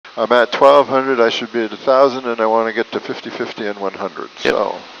I'm at 1200, I should be at 1000, and I want to get to 50-50 and 100. Yep.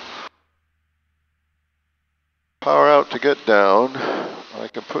 So, power out to get down. I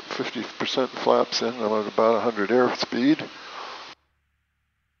can put 50% flaps in. I'm at about 100 airspeed.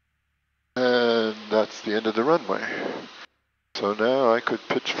 And that's the end of the runway. So now I could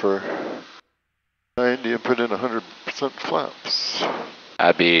pitch for 90 and put in 100% flaps.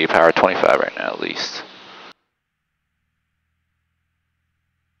 I'd be power 25 right now at least.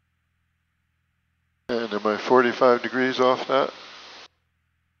 And am I 45 degrees off that? I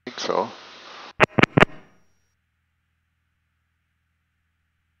think so.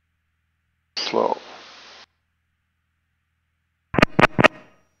 Slow.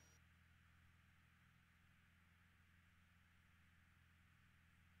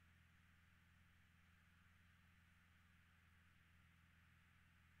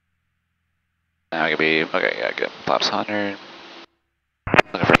 Now I can be, okay, yeah, good. Flaps 100.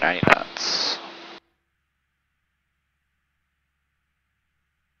 Looking for 90 knots.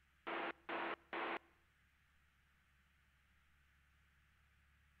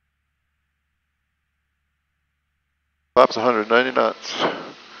 Flaps 190 knots.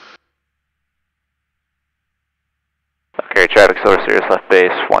 Okay, traffic source, Cirrus left base,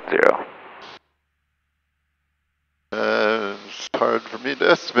 10. And it's hard for me to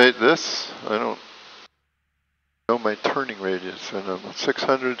estimate this. I don't know my turning radius, and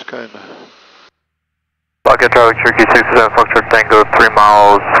 600 is kind of... Pocket traffic, Cherokee 67, Foxtrot Tango, 3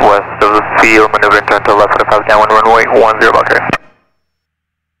 miles west of the field, maneuvering turn to left 45 downwind runway 10, Bucker.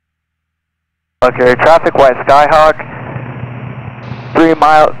 Okay, traffic wide Skyhawk, 2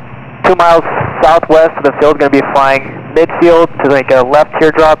 miles southwest of the field, going to be flying midfield to make a left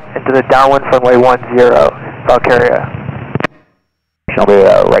teardrop into the downwind runway 10, Valkyria. Show me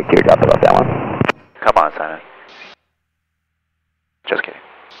a right teardrop above that one. Come on, Simon. Just kidding.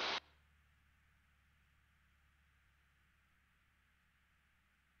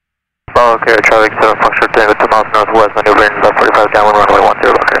 Okay, traffic 7, Foxtrot Tango, 2 miles northwest, maneuvering left 45 downwind runway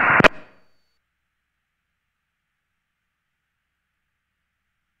 10, Bucker.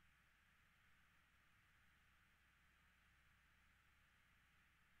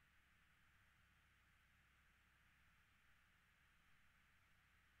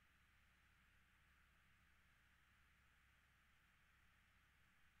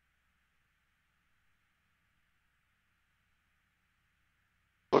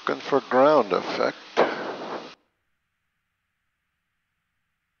 Looking for ground effect.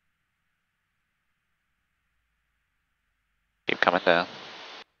 Keep coming down.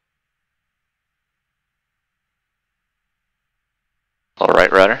 Little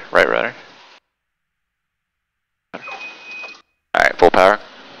right rudder, right rudder. Alright, full power.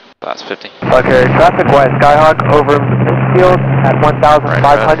 Flaps 50. Okay, traffic wide Skyhawk over midfield at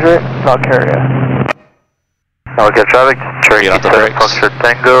 1,500, Valkyria. Okay, traffic, Cherokee 7, Foxtrot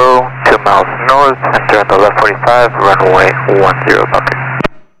Tango, 2 miles north, enter on the left 45, runway 10, Bucker.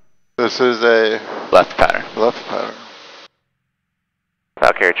 This is a Left pattern. left pattern.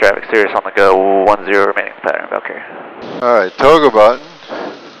 Valkyrie traffic, Cirrus on the go, 10 remaining pattern, Valkyrie. Alright, toga button.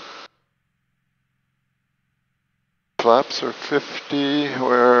 Flaps are 50,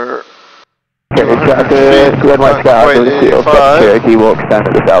 we're... Okay, traffic, red white Skyhawk over the field, Cherokee will extend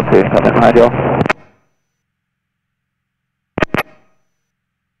to the south too, coming behind you.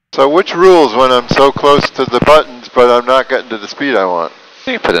 So which rules when I'm so close to the buttons but I'm not getting to the speed I want?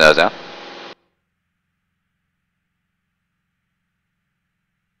 You can put the nose down.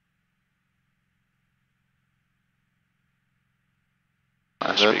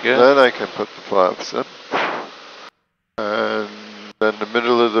 That should be good. Then I can put the flaps in. And then the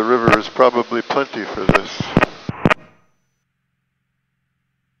middle of the river is probably plenty for this.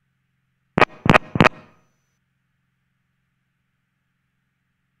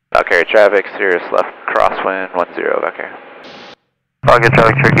 Valkyrie traffic, Cirrus left crosswind, 10, Valkyrie. Pocket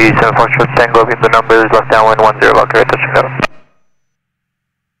traffic, Cherokee 7, Foxtrot Tango, give the numbers, left downwind 10, Valkyrie, touching down.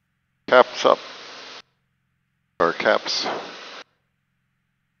 Caps up. Or caps.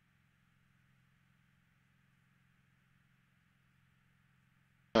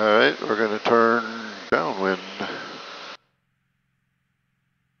 Alright, we're going to turn downwind.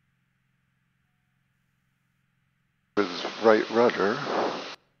 With right rudder.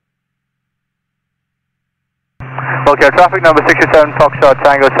 Okay, traffic number 67, Foxtrot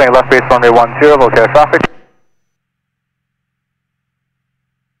Tango, saying left base runway 10, okay, traffic.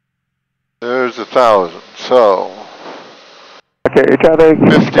 There's 1,000, so... Okay, traffic,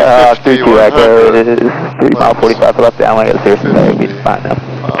 50, 32 Echo is 3 mile 45 left downwind at Cirrus, that would be fine now.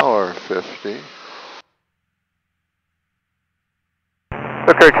 Power 50.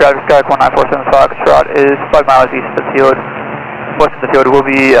 Okay, Victoria traffic, Sky 1947 Foxtrot is 5 miles east of the field. West of the field will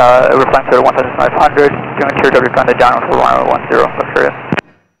be replying to 1500, doing tier W from the downwind for 1010, Victoria.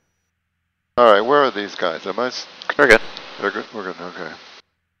 Alright, where are these guys? Am I... We're good. They're good? We're good, okay.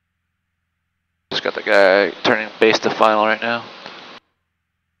 Just got the guy turning base to final right now.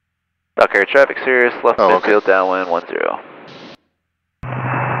 Okay, traffic Cirrus, left midfield, downwind 10.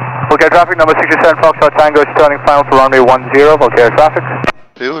 Okay, traffic number 67 Foxtrot Tango, starting final for runway 10, okay, traffic.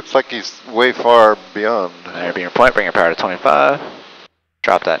 He looks like he's way far beyond. There, being your point, bring your power to 25.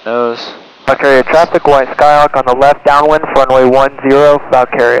 Drop that nose. Valkyria traffic, white Skyhawk on the left, downwind for runway 10,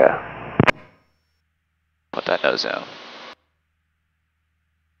 Valkyria. Put that nose down.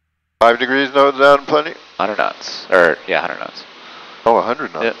 5 degrees nose down, plenty? 100 knots. Or, yeah, 100 knots. Oh,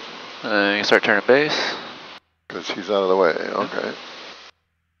 100 knots. Yep. You can start turning base. Because he's out of the way, okay.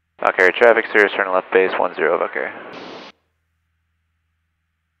 Valkyria traffic, Cirrus, turn left base, 10, Valkyria.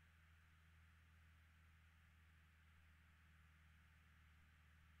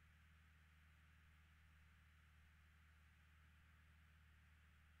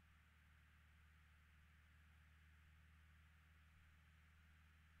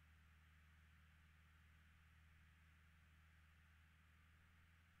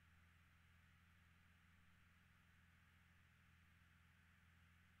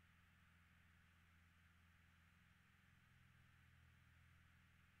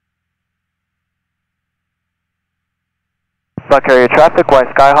 Valkyria traffic, white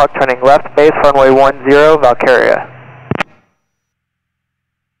Skyhawk turning left base, runway 10, Valkyria.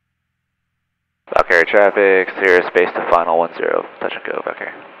 Valkyria traffic, Cirrus base to final 10, touch and go,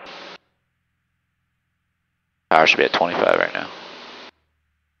 Valkyria. Power should be at 25 right now.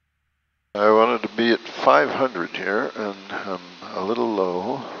 I wanted to be at 500 here, and I'm a little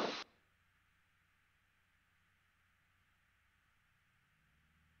low.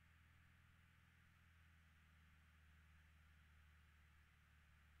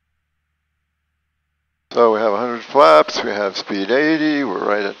 So we have 100 flaps, we have speed 80, we're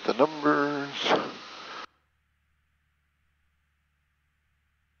right at the numbers.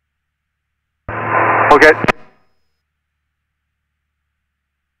 Okay.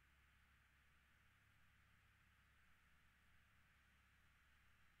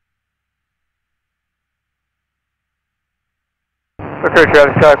 Valkyria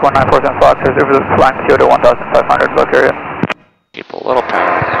traffic, Sky 1947 Fox is over the flying field at 1500, Valkyria. Keep a little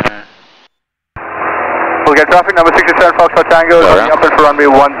power in there. We'll get traffic number 67 Foxtrot Tango, up in for runway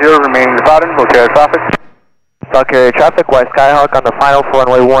 10, remaining Nevada, Valkyria traffic. Valkyria traffic, white Skyhawk on the final for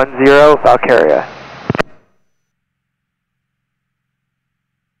runway 10, Valkyria.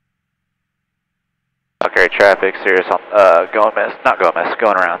 Valkyria traffic, Cirrus on, going miss, not going miss,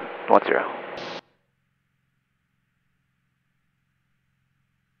 going around, 10.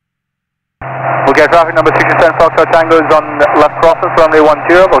 We'll get traffic number 67 Foxtrot Tango is on left crossing for runway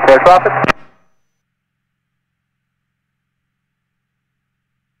 10, Valkyria traffic.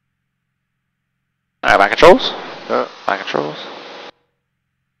 Alright, my controls? Yeah. My controls.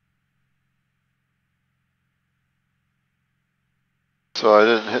 So I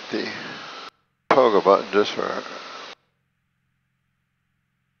didn't hit the pogo button just for...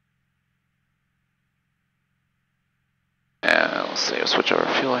 And let's see, we'll switch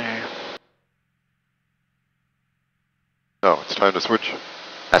over fuel here. No, it's time to switch.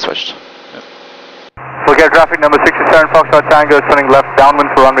 I switched. Yep. We'll get traffic number 67 Foxtrot Tango turning left downwind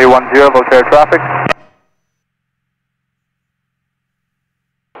for runway 10, Valkyria traffic.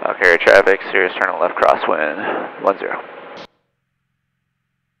 Valkyria traffic, Cirrus turning left crosswind, 10.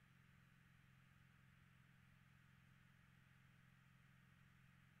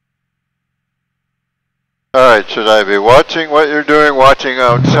 Alright, should I be watching what you're doing, watching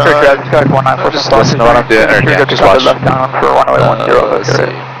outside? Just listen to what I'm doing, or yeah, just watch. Left down for runway 10, Let's see.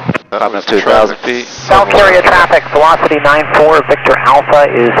 I'm at 2,000 feet. Valkyria traffic, velocity 94, Victor Alpha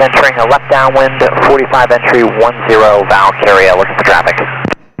is entering a left downwind, 45 entry 10, Valkyria, look at the traffic.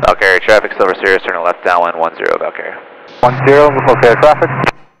 Valkyria traffic, Silver Cirrus, turning left downwind, 10, Valkyria. 10, Valkyria traffic.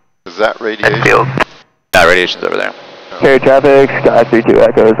 Is that radiation? Field. That radiation's over there. Valkyria traffic, Sky 32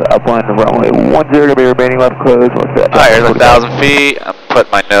 Echoes, upwind, runway 10, gonna be remaining left closed. Alright, here's 1,000 feet. I'm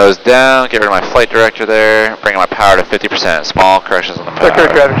putting my nose down, get rid of my flight director there, bringing my power to 50%. Small corrections on the power.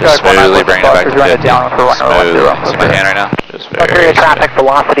 Just smoothly bringing it back to 50. Smooth. See my hand right now? Just very Valkyria traffic,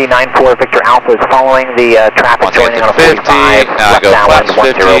 velocity 94, Victor Alpha is following the traffic joining on a 45, now left go downwind,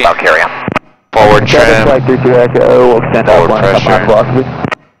 flaps 50. 10, Valkyria. Forward trim. Flight 32 Echo, will extend Forward upwind at 5 velocity.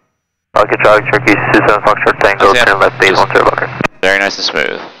 Okay, traffic, Turkey 67 Foxtrot Tango, turn left base 10, Valkyria. Very nice and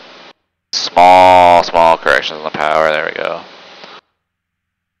smooth. Small corrections on the power, there we go.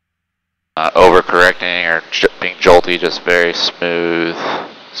 Not overcorrecting or being jolty, just very smooth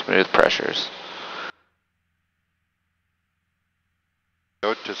pressures.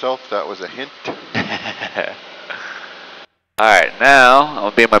 Note to self, that was a hint. Alright, now I'm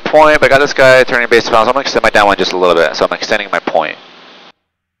going to be at my point, but I got this guy turning base to final, so I'm going to extend my downwind just a little bit, so I'm extending my point.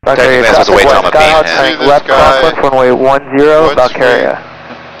 Technically, I'm supposed to wait till I'm a beam him. Left crosswind, runway 10, Valkyria.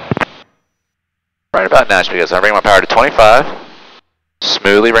 Right about now, because I'm bringing my power to 25,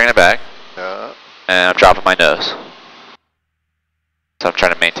 smoothly bringing it back, and I'm dropping my nose. So I'm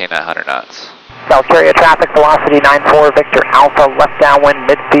trying to maintain that 100 knots. Valkyria traffic velocity 94, Victor Alpha, left downwind,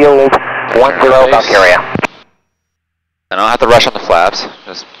 midfield, 10, Valkyria. And I don't have to rush on the flaps,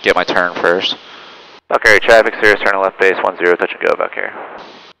 just get my turn first. Valkyria traffic, Cirrus, turn to left base, 10, touch and go, Valkyria.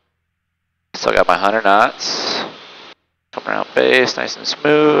 Still got my 100 knots. Come around base, nice and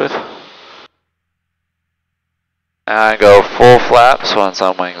smooth. Now I go full flaps once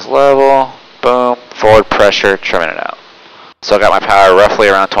on wings level. Boom, forward pressure, trimming it out. Still got my power roughly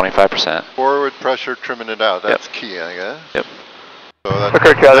around 25%. Forward pressure, trimming it out. That's key, I guess. Yep. So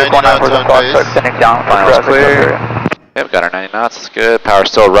that's 90 knots on base. Final's clear. Yep, got our 90 knots. That's good. Power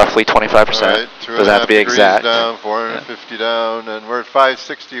still roughly 25%. Right, doesn't have to be exact. Down, 450 down, and we're at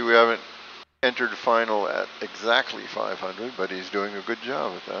 560. We haven't entered final at exactly 500, but he's doing a good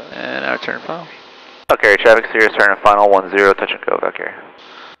job at that. And our turn final. Okay, traffic Cirrus, turn to final, 10, touch and go, okay.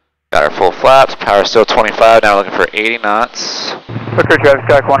 Got our full flaps, power still 25, now we're looking for 80 knots. Okay, traffic,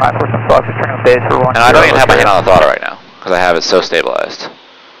 Jack 19, Fox, turn on base for 10. And I don't even have my hand on the throttle right now, because I have it so stabilized.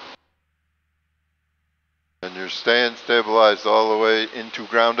 And you're staying stabilized all the way into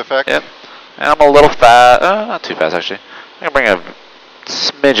ground effect? Yep. And I'm a little fast, not too fast actually. I'm going to bring a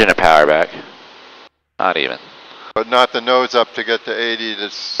smidgen of power back. Not even. But not the nose up to get to 80 to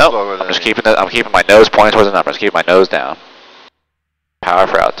slow it I'm just keeping I'm keeping my nose pointing towards the number. Just keep my nose down. Power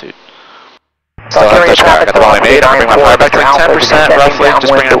for altitude. Still have touch power. Got the one I made. I'm bringing my power back to like 10% roughly.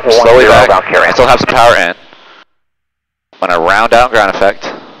 Just bring it slowly back. I still have some power in. I'm going to round out ground effect.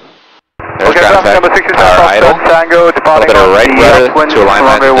 There's ground effect. Power idle. A little bit of right rudder to align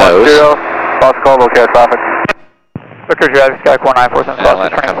my nose. Okay, traffic, Jack 1947,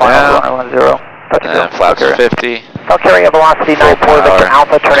 Fox, turning final, 10. And flaps 50. Valkyria velocity 94, Victor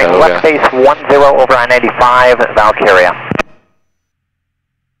Alpha, turning left base 10 over I-95, Valkyria.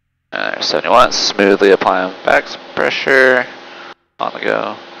 There's 71, smoothly applying back pressure. On the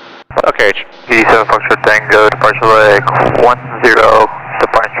go. Okay. 87 Foxtrot Tango, departure leg 10,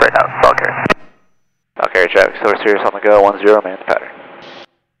 departing straight out, Valkyria. Valkyria traffic, still Cirrus on the go, 10, man the pattern.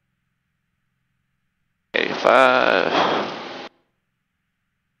 85.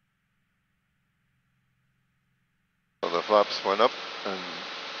 The flaps went up, and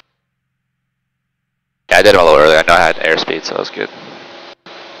yeah, I did them a little earlier. I know I had airspeed, so that was good.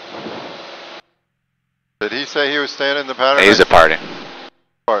 did he say he was staying in the pattern? He's departing.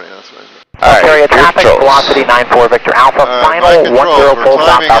 Departing, that's what I said. Valkyria traffic, velocity 94, Victor Alpha, final 10, full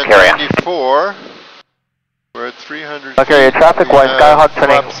stop, Valkyria. 94. We're at 300. Valkyria traffic, white Skyhawk,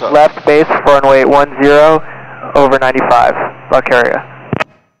 turning left base, runway 10, over 95, Valkyria.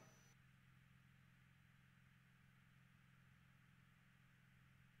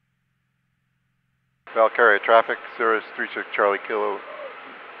 Valkyria traffic, Cirrus 36 Charlie Kilo,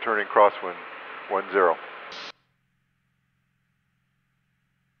 turning crosswind 10.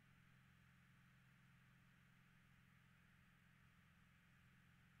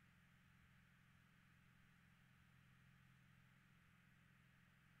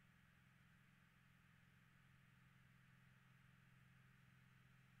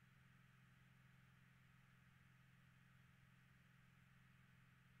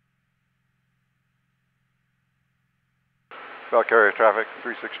 Valkyria traffic,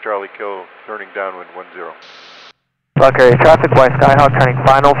 36 Charlie Kilo, turning downwind 10. Valkyria traffic, white Skyhawk, turning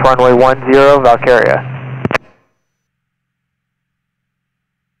final, runway 10, Valkyria.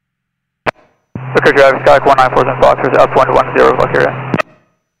 Okay, traffic, Skyhawk 1947, Foxtrot, upwind 10, Valkyria.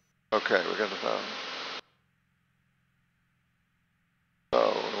 Okay, we're gonna sound. So,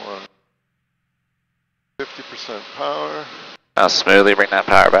 we want 50% power. Now smoothly bring that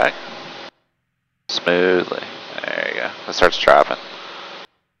power back. Smoothly. There you go. It starts dropping.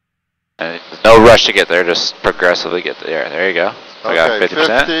 And there's no rush to get there, just progressively get there. There you go. So I got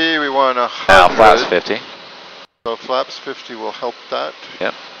 50%. 50, we want 100. Now flaps 50. So flaps 50 will help that.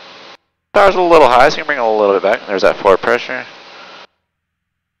 Yep. Power's a little high, so you can bring it a little bit back. There's that forward pressure.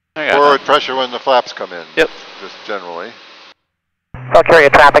 Forward pressure when the flaps come in. Yep. Just generally. Valkyria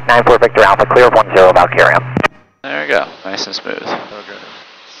traffic, 94 Victor Alpha, clear of 10, Valkyria. There we go. Nice and smooth. Okay.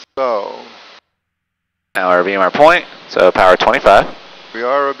 So. Now we're beam our point, so power 25. We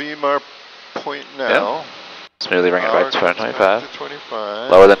are a beam our point now. Yep. Smoothly bring it back to 25. To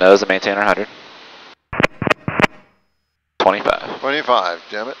 25. Lower the nose and maintain our 100. 25. 25,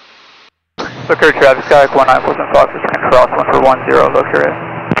 damn it. Okay, traffic, Sky 1947 Fox, returning cross 1 look here.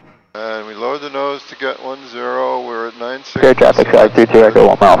 And we lowered the nose to get 10. We're at 96. Okay, traffic, Sky 32, Echo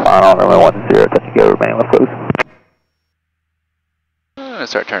 1 mile final, runway 10, touch and go, remaining lift close. I'm gonna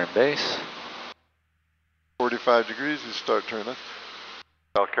start turning base. 45 degrees, you start turning.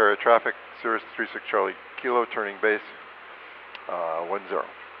 Valkyria traffic, Cirrus 36 Charlie Kilo, turning base, 10,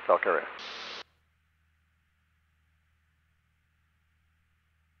 Valkyria.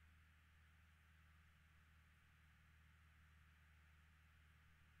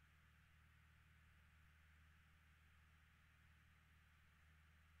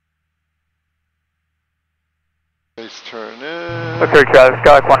 Base turn in. Okay, traffic,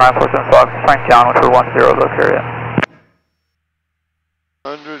 Sky 1947 Fox, Frank down for 10, look here.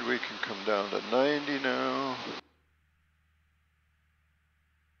 100, we can come down to 90 now.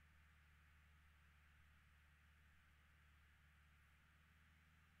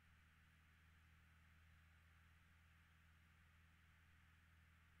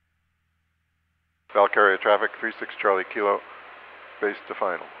 Valkyria traffic, 36 Charlie Kilo, base to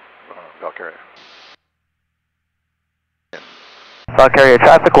final, Valkyria. Valkyria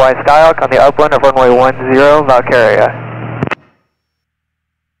traffic, Y Skyhawk on the upwind of runway 10, Valkyria.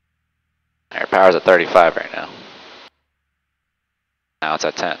 Our power's at 35 right now. Now it's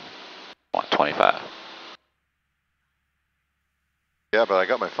at 10. I want 25. Yeah, but I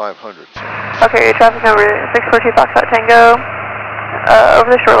got my 500. So. Okay, traffic number 642 Foxtrot Tango, over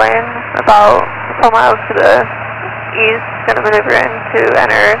the shoreline, about 4 miles to the east, going to maneuver in to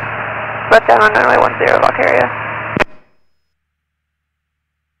enter left down on runway 10, Valkyria.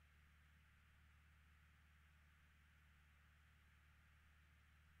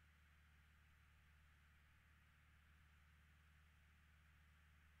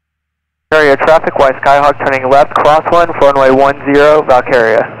 Valkyria traffic, Y Skyhawk turning left, crosswind for runway 10,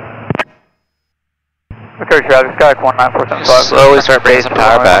 Valkyria. Okay, traffic, Sky 1947 Fox. Slowly start bringing some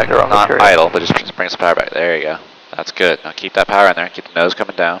power back, 10, not Valkyria. idle, but just bring some power back. There you go. That's good. Now keep that power in there. Keep the nose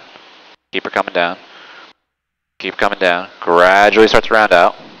coming down. Keep her coming down. Keep coming down. Gradually start to round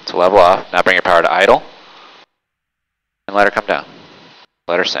out to level off. Now bring your power to idle. And let her come down.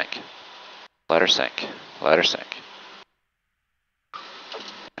 Let her sink. Let her sink. Let her sink.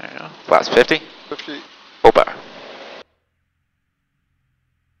 There you go. Last 50. 50. Full power.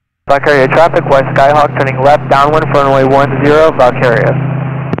 Valkyria traffic, Y Skyhawk turning left downwind for runway 10, Valkyria.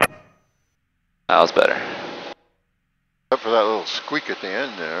 That was better. Except for that little squeak at the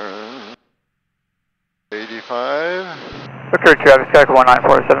end there. 85. Okay, traffic, Sky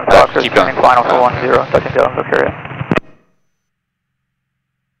 1947 Fox, keep going. turning final for 10, touching down, Valkyria.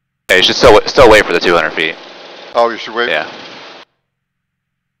 Yeah, you should still wait for the 200 feet. Oh, you should wait? Yeah.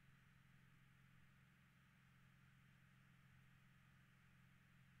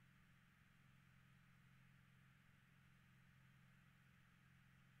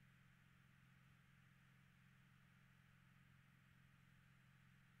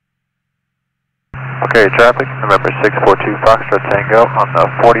 Okay, traffic, November 642 Foxtrot Tango on the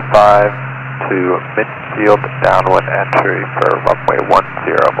 45 to midfield downwind entry for runway 10,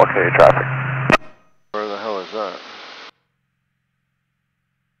 okay, traffic. Where the hell is that?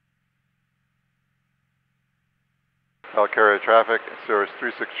 Valkyria traffic, Cirrus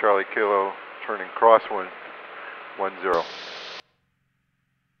 36 Charlie Kilo, turning crosswind, 10.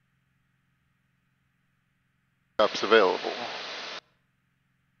 Maps available.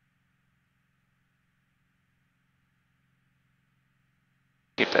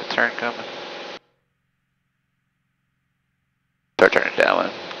 Keep that turn coming. Start turning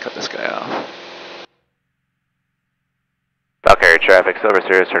downwind. Cut this guy off. Valkyria traffic, Silver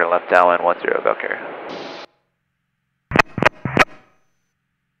Cirrus turning left downwind, 10, Valkyria.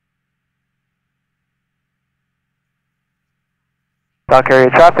 Valkyria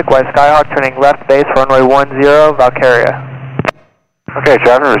traffic, Y Skyhawk turning left base for runway 10, Valkyria. Okay,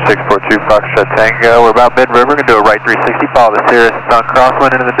 driver 642 Foxtrot Tango, we're about mid-river, going to do a right 360, follow the Cirrus on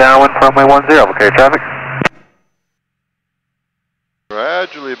crosswind into the downwind for runway 10, okay, traffic.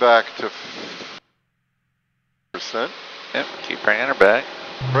 Gradually back to %. Yep, keep bringing her back.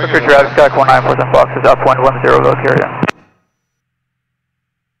 Okay, traffic, Sky 1947 Fox is upwind 10, Valkyria.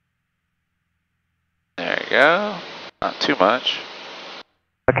 There you go. Not too much.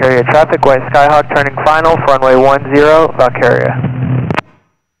 Valkyria traffic, Y Skyhawk turning final for runway 10, Valkyria.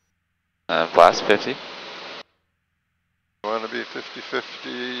 Last 50. You want to be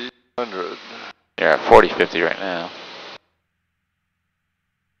 50-50, 100. You're at 40-50 right now.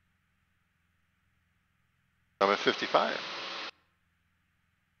 I'm at 55.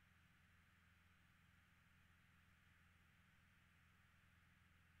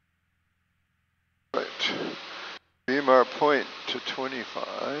 Right. Beam our point to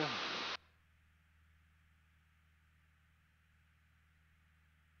 25.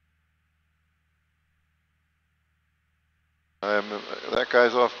 That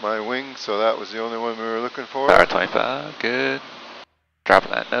guy's off my wing, so that was the only one we were looking for. Power 25, good.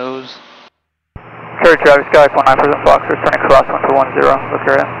 Dropping that nose. Carrier traffic, Sky 19% Fox, returning crosswind for 10, look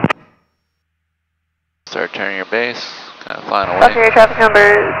area. Start turning your base, kind of flying away. Lock area traffic number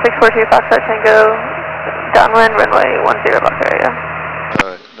 642 Foxtrot Tango, downwind runway 10 lock area.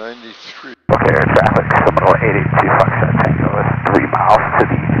 93. Okay, air traffic, Seminole 882 Foxtrot Tango is 3 miles to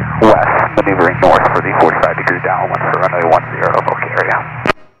the west, maneuvering north for the 45-degree downwind for runway 10, local area.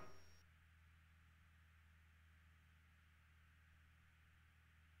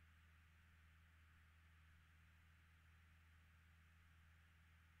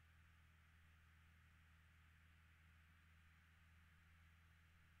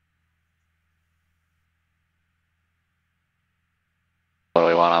 What do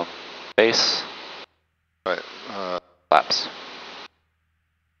we want on base? Right. Flaps.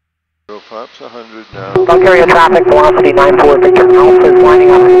 Go flaps 100 now. Lock area traffic, velocity 94 Victor Alpha is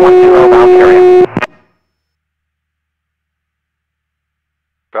lining up at 10 Valkyria.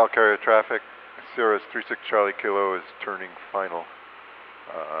 Valkyria traffic, Cirrus 36 Charlie Kilo is turning final.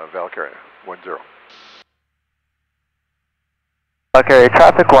 Valkyria 10. Valkyria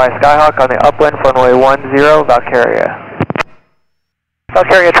traffic, Y Skyhawk on the upwind for runway 10, Valkyria.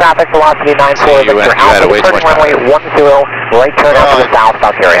 Valkyria traffic, velocity 94 Victor Alpha is turning runway 10, right turn out to the south,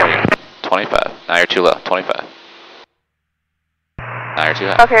 Valkyria. 25, now you're too low, 25. Now you're too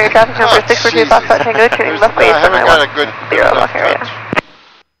high. Lock area traffic number 642 Foxtrot Tango, turning left base I haven't got a good 10 lock area.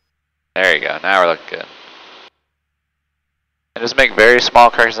 There you go, now we're looking good. And just make very small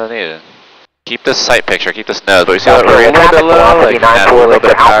corrections as needed. Keep this sight picture, keep this nose, but we see that we're a little bit low, like add a little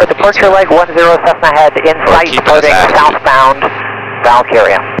bit of power. Departure leg 10 Cessna head, in sight, floating southbound,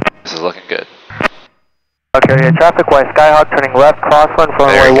 Valkyria. This is looking good. Valkyria traffic, Y Skyhawk turning left crosswind for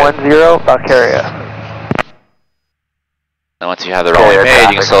runway 10, Valkyria. And once you have the runway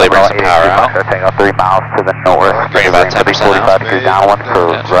made, you can slowly bring some power out. Taking up 3 miles to the north. Bring about 10% out. 45-degree downwind for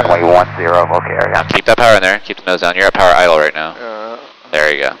runway 10, local area. Now keep that power in there, keep the nose down. You're at power idle right now.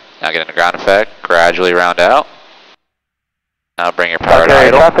 There you go. Now get into ground effect, gradually round out. Now bring your power to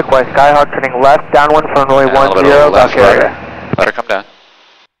idle. Traffic, Y Skyhawk turning left downwind for runway 10, Valkyria. Let her come down.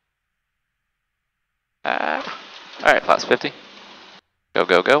 Alright, flaps 50. Go,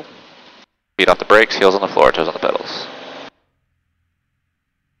 go, go. Feet off the brakes, heels on the floor, toes on the pedals.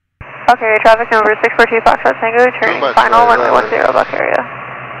 Lock area traffic number 642 Foxtrot Tango, turning final runway 10 lock area.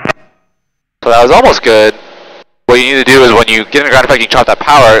 So that was almost good. What you need to do is when you get in ground effect, you chop that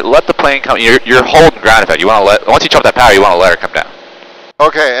power, let the plane come, you're holding ground effect. You want to let, once you chop that power, you want to let her come down.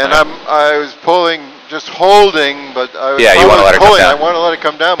 Okay, and I was pulling, just holding, but I was you want to let her come down. I want to let it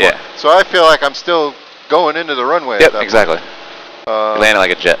come down more. Yeah. So I feel like I'm still going into the runway. Yep, exactly. Landing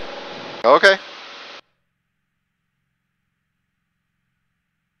like a jet. Okay.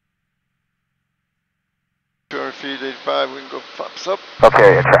 Feet 85, we can go flaps up.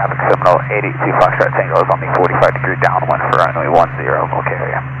 Okay, traffic, Seminole 882 Foxtrot Tango is on the 45-degree downwind for runway 10, local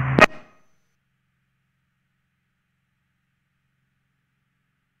area.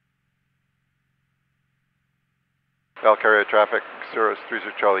 Valkyria traffic, Cirrus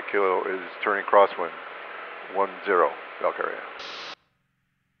 36 Charlie Kilo is turning crosswind, 10, Valkyria.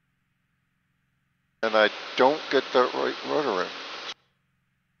 And I don't get the right rudder in.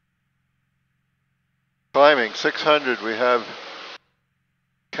 Climbing 600, we have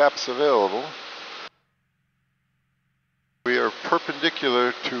caps available. We are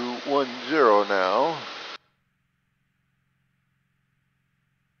perpendicular to 10 now.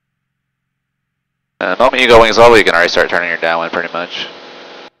 The moment you go wings level, you can already start turning your downwind pretty much.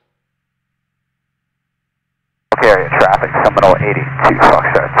 Okay, traffic, Seminole 882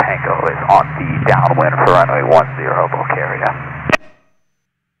 Foxtrot Tango is on the downwind for runway 10, local area.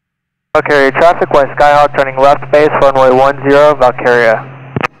 Valkyria traffic, Y Skyhawk turning left base for runway 10, Valkyria.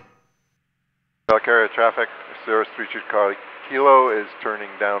 Valkyria traffic, Cirrus 36 Charlie Kilo is turning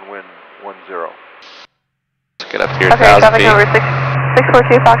downwind 10. Get up to your Okay, 1,000 traffic feet. number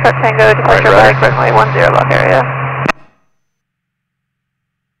 642 Foxtrot Tango, departure leg runway 10 lock area.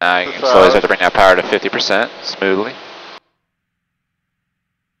 Now you can slowly start to bring that power to 50% smoothly.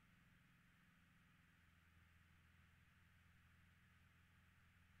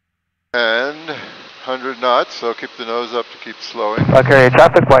 And 100 knots, so keep the nose up to keep slowing. Valkyria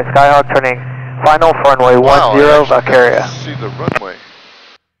traffic, Y Skyhawk turning Final for runway 10, Valkyria. See the runway.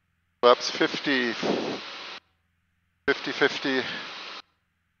 Flaps 50, 50,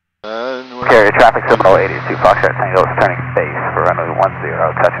 and Carrier traffic terminal 82 Foxtrot Tango is turning base for runway 10,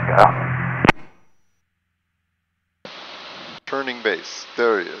 touch and go. turning base.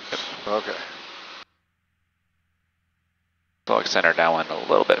 There he is. Okay. So like center downwind a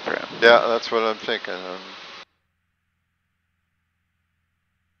little bit for him. Yeah, that's what I'm thinking.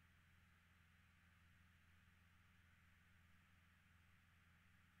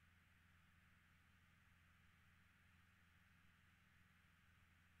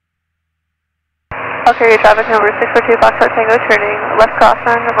 Valkyria traffic number 642 Foxtrot Tango turning left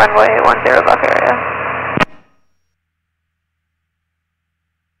crosswind, runway 10 Valkyria.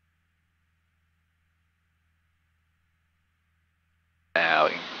 Now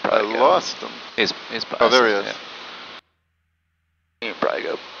we can I probably go. lost him. He's Oh, there he is. Yeah. You can probably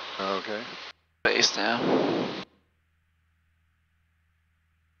go Okay. base now.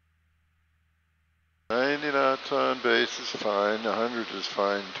 90 knots on base is fine. 100 is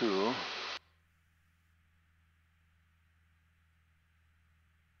fine too.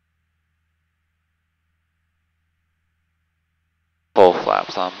 Full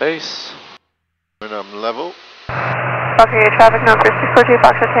flaps on base. When I'm level. Valkyria traffic number 642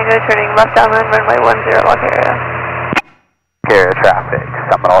 Foxtrot Tango turning left downwind, runway 10 Valkyria. Carrier traffic,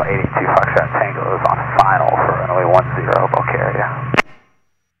 Seminole 82 Foxtrot Tango is on final for runway 10, Valkyria.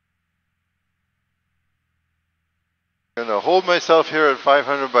 I'm gonna hold myself here at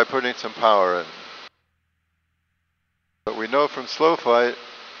 500 by putting some power in. But we know from slow flight,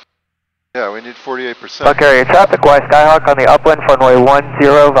 yeah, we need 48%. Valkyria traffic, Y Skyhawk on the upwind for runway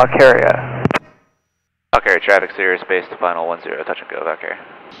 10, Valkyria. Valkyria traffic, Cirrus base to final 10, touch and go, Valkyria.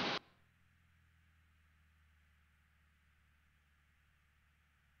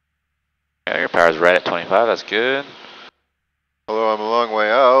 Yeah, your power's right at 25, that's good. Although I'm a long way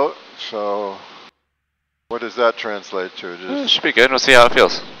out, so what does that translate to? It should be good, we'll see how it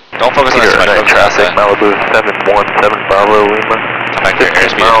feels. Don't focus on this much, focus on traffic, outside. Malibu 717 Bravo Lima. Come back to your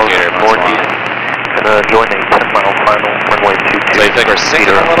airspeed indicator. Northeast. And join a 10-mile final, runway 22. So you think we're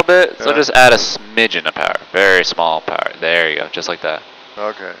sinking a little bit? So just add a smidgen of power, very small power. There you go, just like that.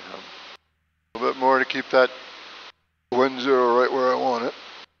 Okay. A little bit more to keep that 10 right where I want it.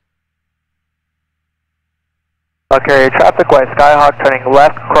 Valkyria traffic, Y Skyhawk turning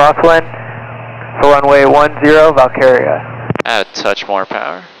left crosswind for runway 10, Valkyria. Add a touch more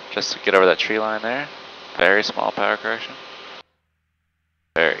power, just to get over that tree line there. Very small power correction.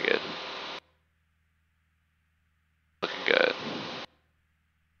 Very good. Looking good.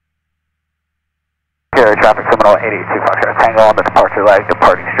 Carrier traffic, Seminole 82 Foxtrot Tango on the departure leg,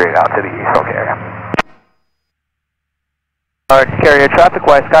 departing straight out to the east, Valkyria. Carrier traffic,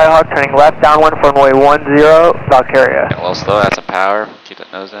 Y Skyhawk turning left downwind for runway 10, Valkyria. Get a little slow, add some power. Keep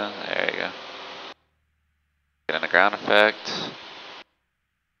that nose down. There you go. Get in the ground effect.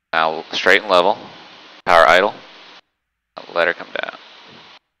 Now straight and level. Power idle. Let her come down.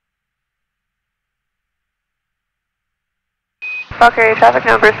 Valkyria traffic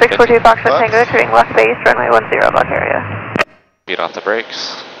number 642 Foxtrot Tango turning left base, runway 10 Valkyria. Beat off the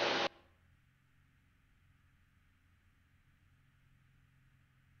brakes.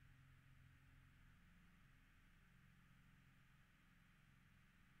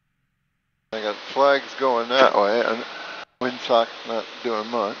 I got flags going that way, and windsock not doing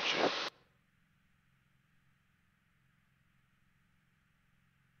much.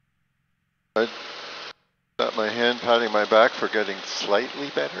 I got my hand patting my back for getting slightly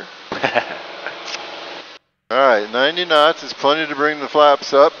better. Alright, 90 knots is plenty to bring the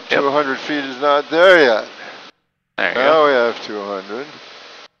flaps up. Yep. 200 feet is not there yet. There you Now go. we have 200.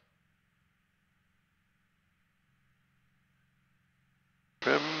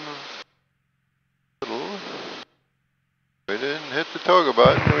 Trim. Little. We didn't hit the toga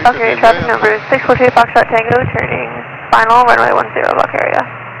button. We could Valkyria be traffic way up. number 642 Foxtrot Tango turning final, runway 10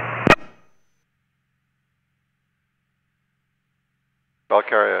 Valkyria.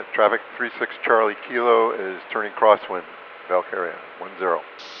 Valkyria, traffic 36 Charlie Kilo is turning crosswind. Valkyria, 10.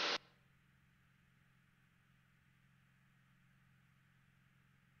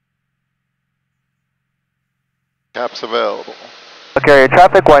 Caps available. Valkyria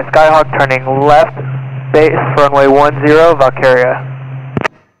traffic, Y Skyhawk turning left base for runway 10, Valkyria.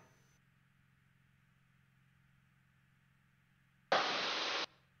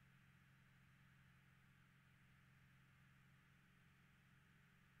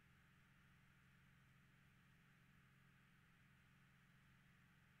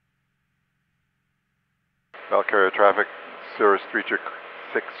 Valkyria traffic, Cirrus 3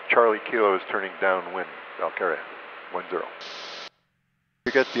 36 Charlie Kilo is turning downwind, Valkyria, 10.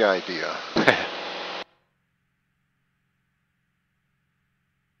 You get the idea.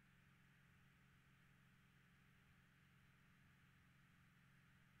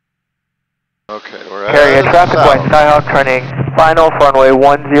 Okay, we're at Carrier traffic white Skyhawk turning final for runway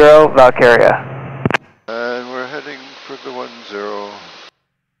 10, Valkyria. And we're heading for the 10.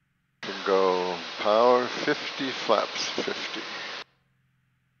 Can go power 50, flaps 50.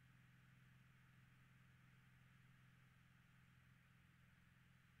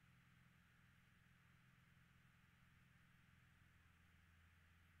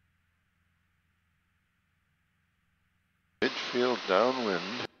 Midfield downwind.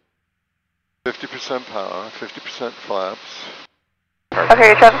 50% power, 50% flaps.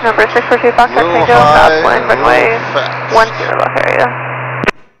 Okay, traffic number 642 Foxtrot Tango, crosswind, runway 10, Valkyria.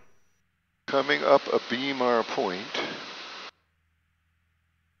 Coming up a BMR point.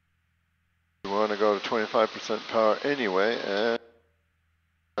 We want to go to 25% power anyway, and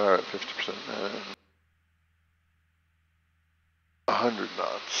all right, 50%, and 100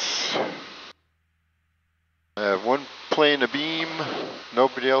 knots. I have one plane abeam,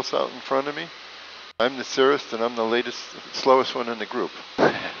 nobody else out in front of me. I'm the Cirrus, and I'm the slowest one in the group.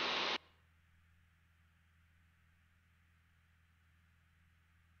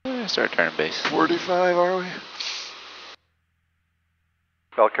 Start turning base. 45, are we?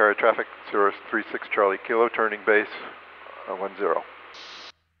 Valkyria traffic, Cirrus 36 Charlie Kilo, turning base, 10.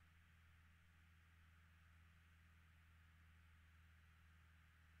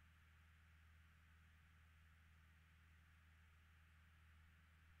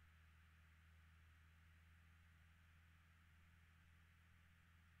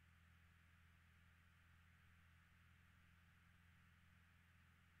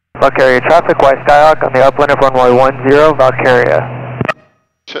 Valkyria traffic white Skyhawk on the upwind of runway 10, Valkyria.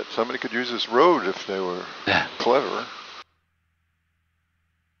 Shit, somebody could use this road if they were clever.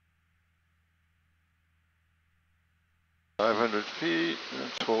 feet,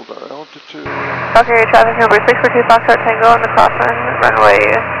 let's hold our altitude. Valkyria traffic number 642 Foxtrot Tango on the crosswind, runway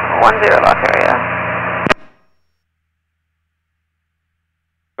 10, Valkyria.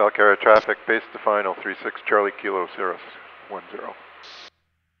 Valkyria traffic, base to final, 36 Charlie Kilo, Cirrus, 10.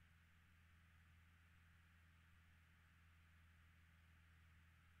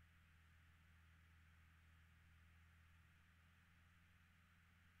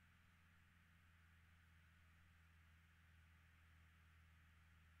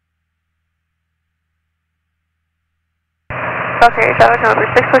 Valkyria traffic number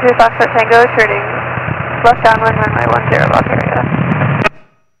 642 Foxtrot Tango, turning left downwind, runway 10, Valkyria.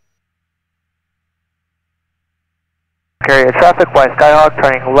 Valkyria traffic white Skyhawk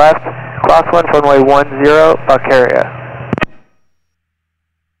turning left, crosswind runway 10, Valkyria.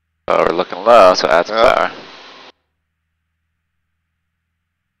 Oh, we're looking low, so add some power.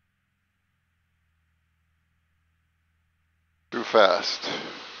 Too fast.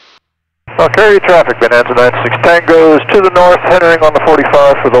 Valkyria traffic, Bonanza 96 Tango is to the north, entering on the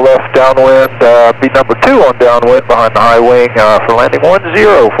 45 for the left downwind. Be number 2 on downwind behind the high wing for landing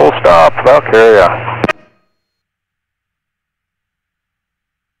 10, full stop, Valkyria.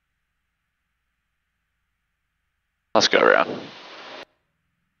 Let's go around.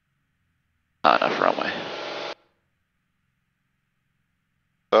 Not enough runway.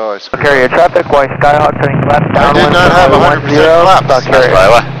 Oh, I screwed Valkyria up. traffic white Skyhawk turning left I downwind, did not have runway 100% 10, flaps. Valkyria. That's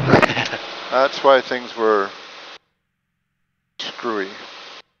why. That's why things were screwy.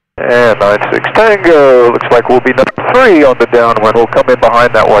 And 96 Tango, looks like we'll be number 3 on the downwind. We'll come in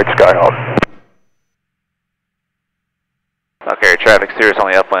behind that white Skyhawk. Valkyria traffic, Cirrus on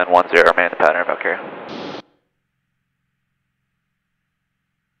the upwind, 10, man the pattern, Valkyria.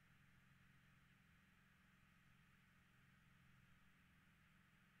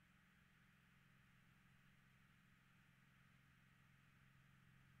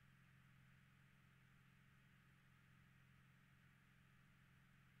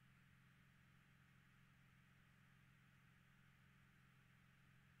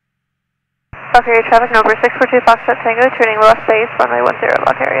 Valkyria traffic number 642 Foxtrot Tango, turning left base, runway 10,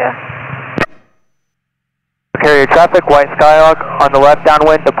 Valkyria. Valkyria traffic white Skyhawk on the left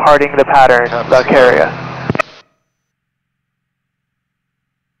downwind, departing the pattern, Valkyria.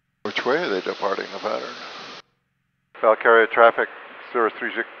 Which way are they departing the pattern? Valkyria traffic, Cirrus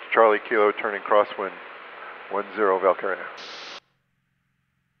 36 Charlie Kilo, turning crosswind, 10, Valkyria.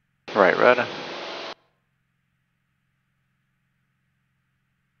 Right, red.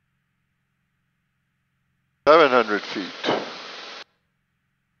 feet.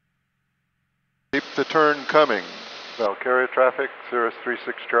 Keep the turn coming, Valkyria traffic, Cirrus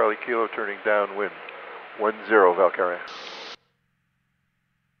 36 Charlie Kilo turning downwind, 10 Valkyria.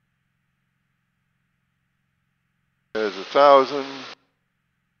 There's 1,000.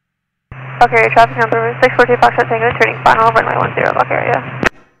 Valkyria traffic number 642 Foxtrot Tango turning final runway 10 Valkyria.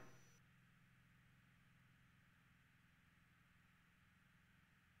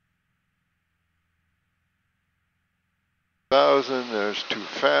 There's too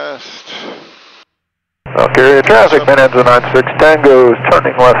fast. Valkyria traffic, Bonanza 96 Tango,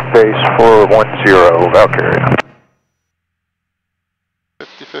 turning left base for 10 Valkyria.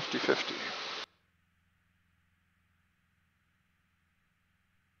 50.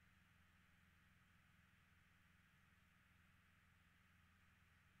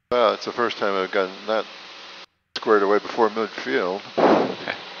 Well, it's the first time I've gotten that squared away before midfield.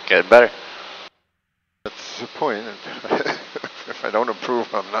 Getting better. That's the point. If I don't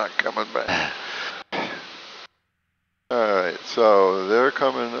improve, I'm not coming back. Alright, so they're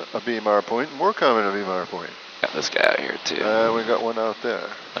coming a BMR point, and we're coming a BMR point. Got this guy out here too. We got one out there.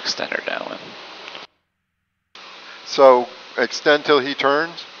 Extender downwind. So, extend till he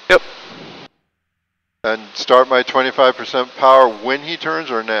turns? Yep. And start my 25% power when he turns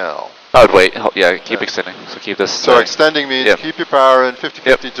or now? I would wait. Yeah, keep extending. So keep this. So extending means keep your power in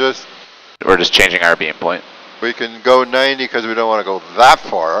 50-50 just. We're just changing our beam point. We can go 90 because we don't want to go that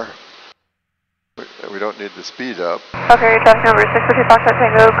far. We don't need the speed up. Okay, traffic number 642 Foxtrot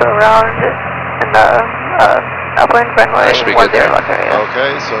Tango, go around in the upwind runway 10 Valkyria.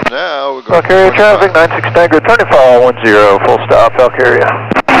 Okay, so now we go. Valkyria traffic 96 Tango, turning final 10, full stop Valkyria.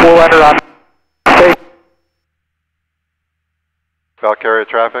 Full enter on. Valkyria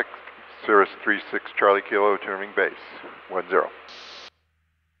traffic, Cirrus 36 Charlie Kilo turning base, 10.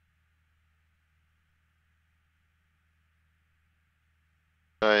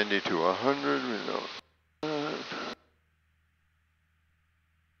 90 to 100, we don't.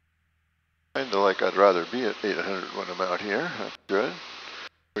 Kinda like I'd rather be at 800 when I'm out here. That's good.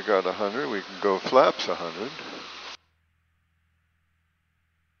 We got 100, we can go flaps 100.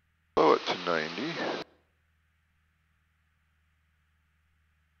 Blow it to 90.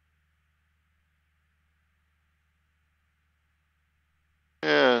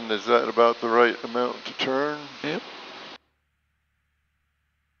 And is that about the right amount to turn? Yep.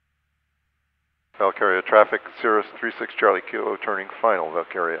 Valkyria traffic, Cirrus 36 Charlie Kilo turning final,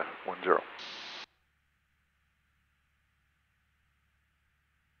 Valkyria 10.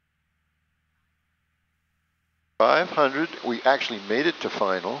 We actually made it to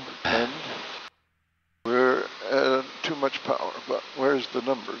final, and we're at too much power, but where's the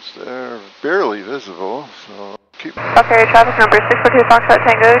numbers? They're barely visible, so keep... Okay, traffic number 642 Foxtrot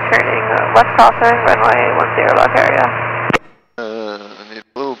Tango, turning left crossing, runway 10 Valkyria. I need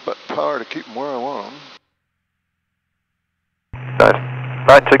a little bit power to keep them where I want them.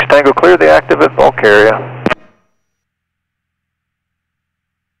 96 Tango, clear the active at Valkyria.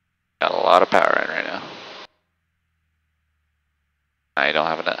 Got a lot of power in right now. I don't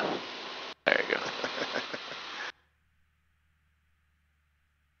have enough. There you go.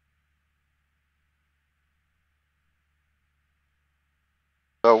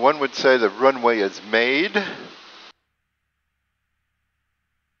 So one would say the runway is made.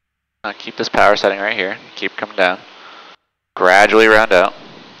 Keep this power setting right here. Keep coming down. Gradually round out.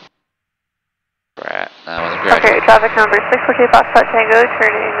 That wasn't gradual. Okay, traffic number 642 Foxtrot Tango,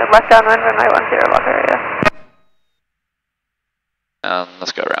 turning left downwind, runway 10 Valkyria.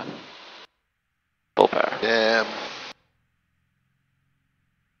 Let's go around. Full power. Damn.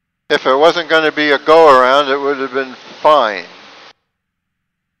 If it wasn't going to be a go-around, it would have been fine.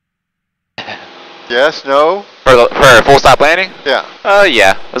 Yes, no? For a full stop landing? Yeah.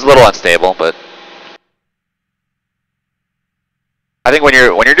 Yeah. It was a little unstable, but I think when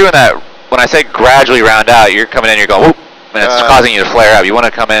you're doing that, when I say gradually round out, you're coming in, you're going whoop, and it's causing you to flare up. You want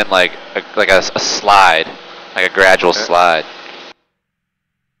to come in like a slide, like a gradual slide.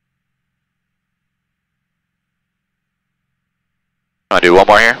 Want to do one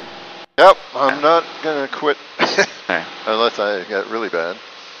more here? Yep. I'm not gonna quit Right. unless I get really bad.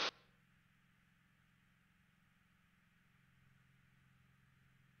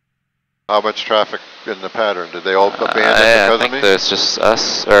 How much traffic in the pattern? Did they all abandon because I of think me? it's just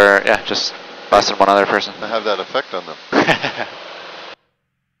us, or yeah, just us and one other person. I have that effect on them.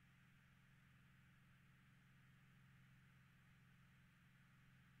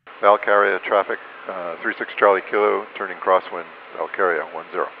 Valkyria traffic, 36 Charlie Kilo, turning crosswind, Valkyria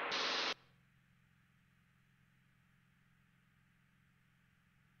 10.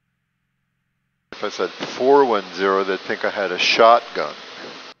 If I said 410, they'd think I had a shotgun.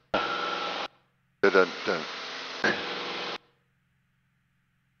 Dun, dun.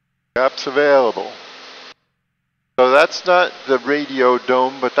 Maps available. So that's not the radio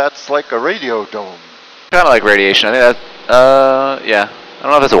dome, but that's like a radio dome. Kind of like radiation. I think that, yeah. I don't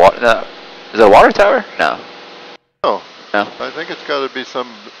know if it's a water, no. Is it a water tower? No. No. No. I think it's got to be some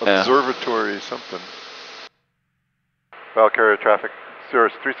observatory, something. Valkyria traffic,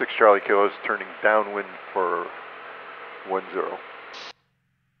 Cirrus 36 Charlie Kilo is turning downwind for 10.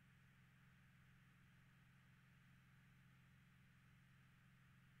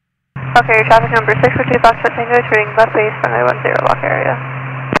 Okay, traffic number 642 Foxtrot Tango, turning left base, runway 10, lock area.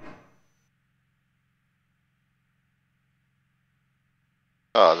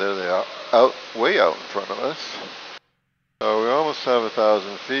 Ah, there they are, way out in front of us. So we almost have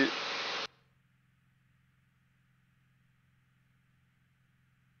 1,000 feet.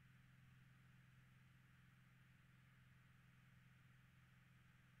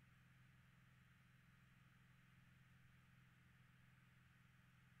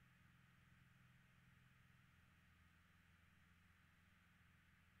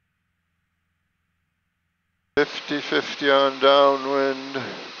 Fifty on downwind.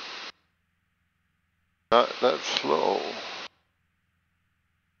 Not that slow.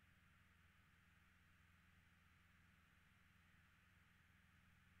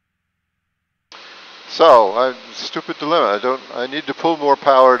 So, stupid dilemma. I need to pull more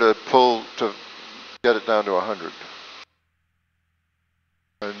power to get it down to 100.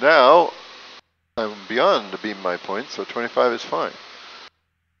 And now, I'm beyond the beam my point, so 25 is fine.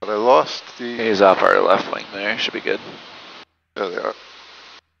 But I lost the... He's off our left wing there, should be good. There they are.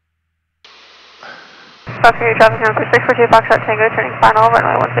 Okay, traffic number 642 Foxtrot Tango, turning final,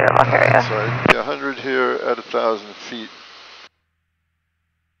 runway 10, lock area. So I need 100 here at 1,000 feet.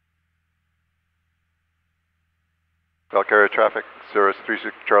 Valkyria traffic, Cirrus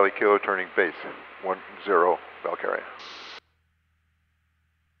 36 Charlie Kilo, turning base, 10 Valkyria.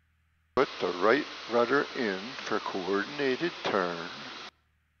 Put the right rudder in for coordinated turn.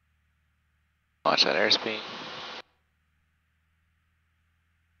 Watch that airspeed.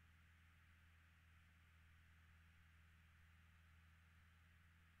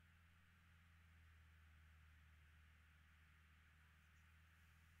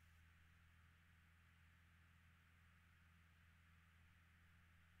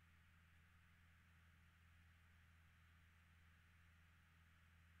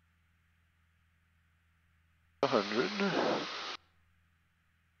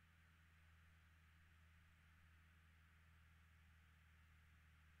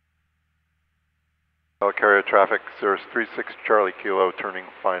 Valkyria traffic, Cirrus 36 Charlie Kilo, turning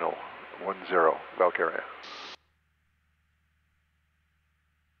final, 10 Valkyria.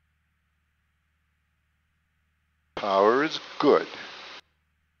 Power is good.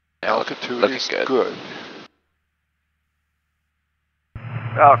 Yeah, altitude is good.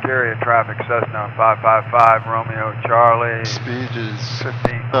 Valkyria traffic, Cessna 555, Romeo Charlie. Speed is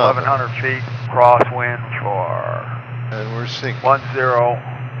 1,100 feet, crosswind for. And we're sinking. 10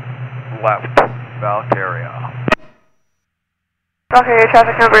 left, Valkyria. Valkyria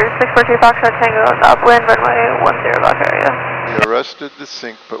traffic number 642 Foxtrot Tango, upwind, runway 10, Valkyria. We arrested the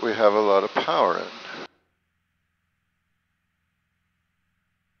sink, but we have a lot of power in.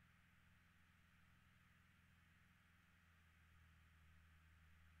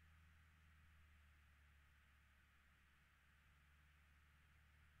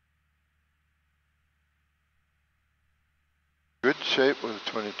 Good shape with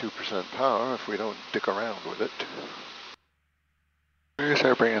 22% power if we don't dick around with it. We're going to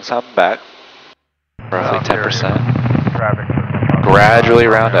start bringing something back. Roughly 10%. Traffic. Gradually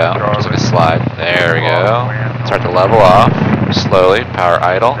round out, just like a slide. There we go. Start to level off slowly, power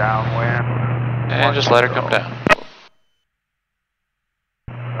idle. Downwind. And just let her come down.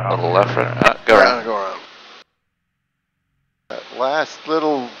 A little left, right, go around. Go around. That last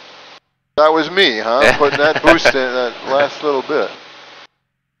little... That was me, huh? Yeah. Putting that boost in that last little bit.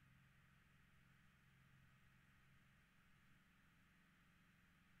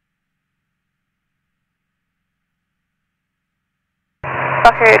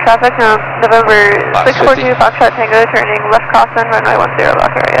 Valkyria traffic, November 642 Foxtrot Tango, turning left crosswind, runway 10,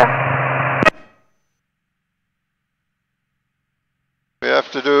 Valkyria. We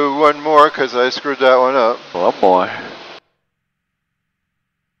have to do one more because I screwed that one up. One more.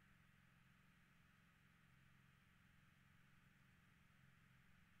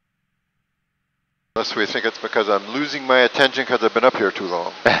 Unless we think it's because I'm losing my attention because I've been up here too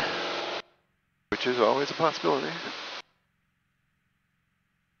long. Which is always a possibility.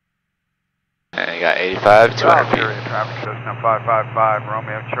 And you got 85, 200 feet. Valkyria traffic, Cessna 555,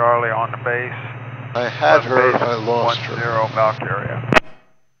 Romeo Charlie on the base. I had her, base, I lost her. 10 Valkyria.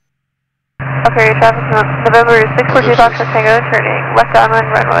 Okay, traffic November 642 Foxtrot Tango, turning left downwind,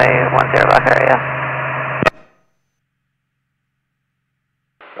 runway 10 block area.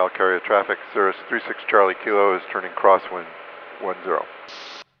 Valkyria traffic, Cirrus 36 Charlie Kilo is turning crosswind 10.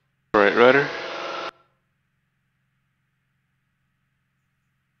 Right, rudder.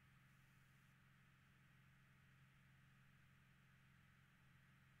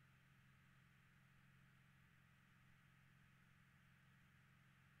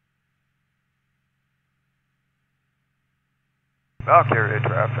 Valkyria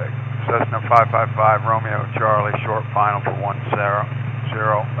traffic, Cessna 555 Romeo Charlie, short final for 10,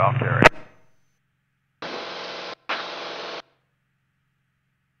 Valkyria.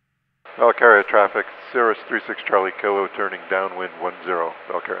 Valkyria traffic, Cirrus 36 Charlie Kilo turning downwind 10,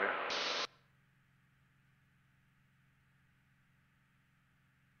 Valkyria.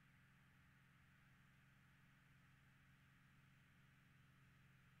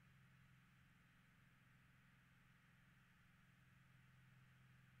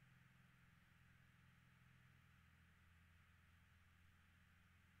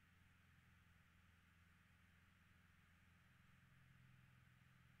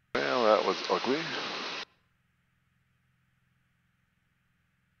 Well, that was ugly.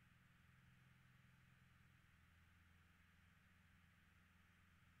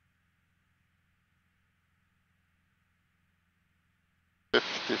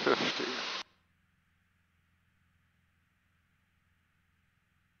 $50-50.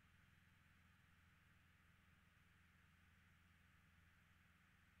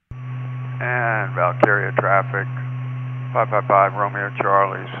 And Valkyria traffic, 555 Romeo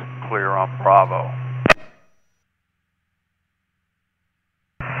Charlie's clear on Bravo.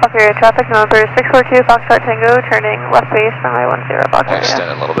 Valkyria traffic November 642 Foxtrot Tango, turning left base, runway 10 block area.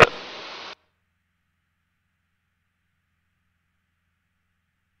 Extend it a little bit.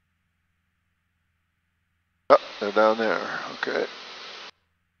 Oh, they're down there. Okay.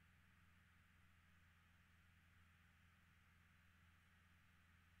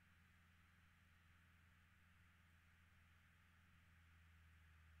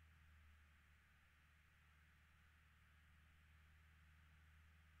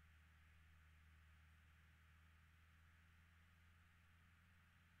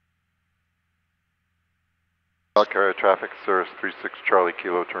 Valkyria traffic, Cirrus 36 Charlie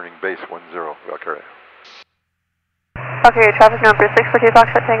Kilo turning base 10, Valkyria. Valkyria traffic number 642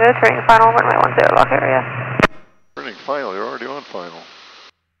 Foxtrot Tango, turning final, runway 10 block area. Turning final, you're already on final.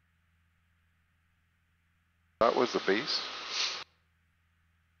 That was the base.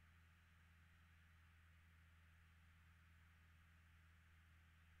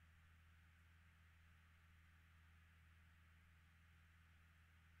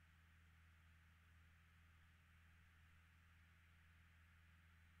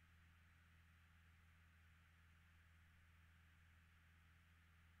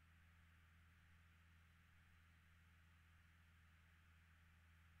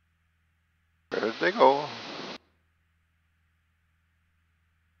 There they go.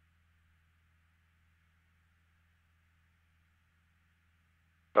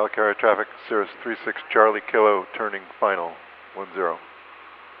 Valkyria traffic, Cirrus 36 Charlie Kilo turning final 10.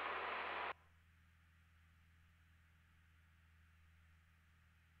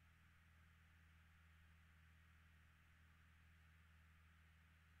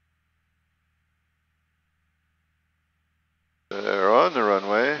 They're on the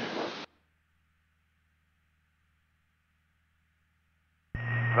runway.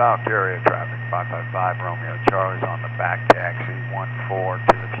 Valkyria traffic, 555 Romeo Charlie's on the back taxi, 14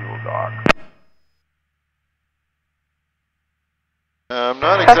 to the fuel dock. I'm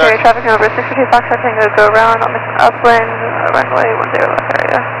not Valkyria exactly. traffic number 642 Foxtrot Tango, go around on this upwind, runway 10 block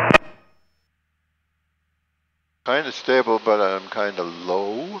area. Kind of stable, but I'm kind of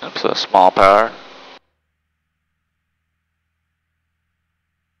low. Oops, a small power.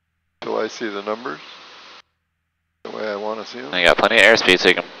 Till I see the numbers the way I want to see them. And you got plenty of airspeed, so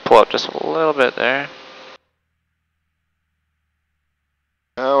you can pull up just a little bit there.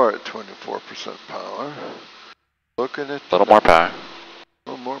 Now we're at 24% power. Looking at A little more power. A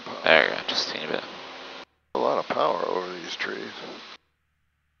little more power. There you go, just a teeny bit. A lot of power over these trees.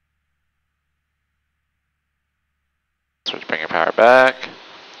 So just bring your power back.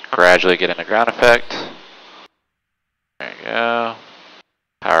 Gradually get into ground effect. There you go.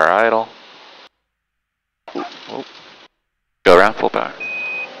 Power idle. Oop, oop. Go around full power.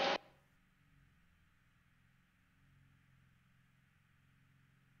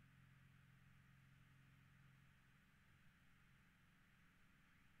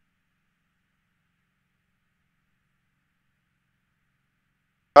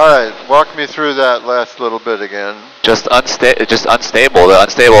 All right, walk me through that last little bit again. Just unstable. The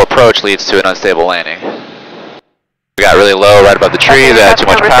unstable approach leads to an unstable landing. We got really low right above the trees, had too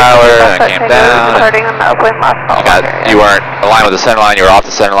much power, and it came down. You weren't aligned with the center line, you were off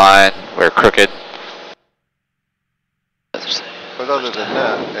the center line, we were crooked. But other than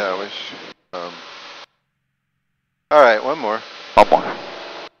that, yeah, we all right, one more. One more.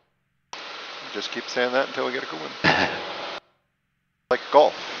 Just keep saying that until we get a good one. Like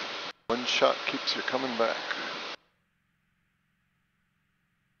golf. One shot keeps you coming back.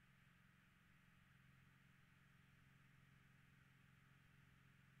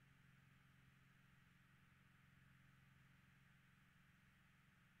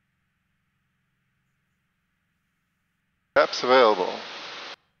 Traps available.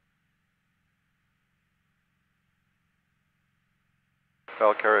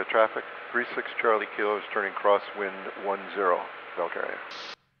 Valkyria traffic, 36 Charlie Kilo is turning crosswind 10, Valkyria.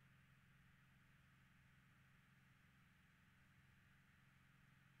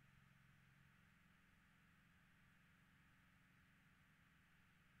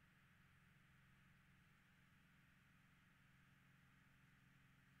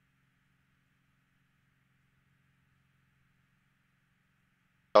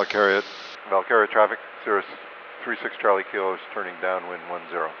 Valkyria traffic, Cirrus 36 Charlie Kilo is turning downwind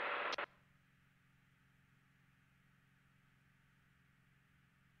 10.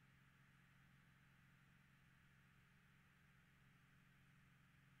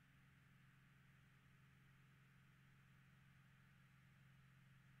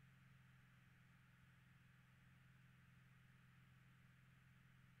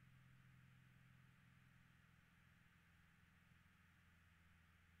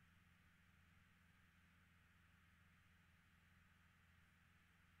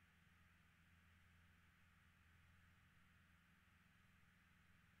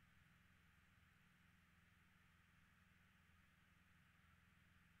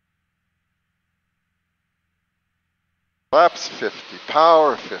 Flaps 50,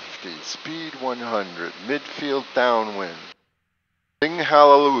 power 50, speed 100, midfield downwind. Sing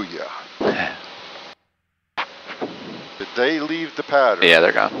hallelujah. Did they leave the pattern? Yeah,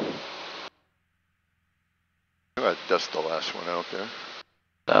 they're gone. I'd dust the last one out there.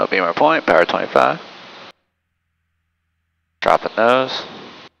 That'll be my point, power 25. Dropping nose.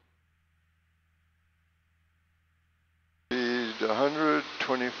 Speed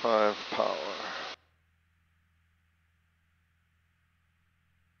 125 power.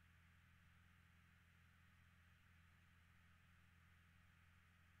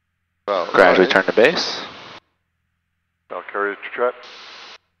 Gradually turn to base. Valkyria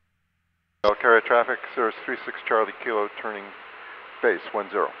traffic, Cirrus 36 Charlie Kilo turning base 10.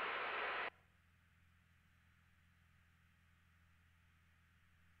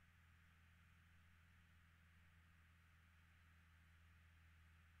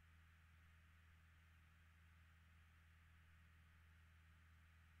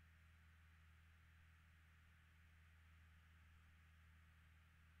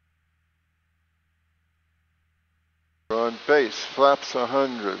 We're on base, flaps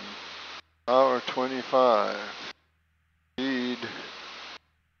 100, power 25, speed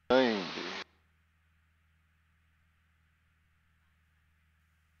 90.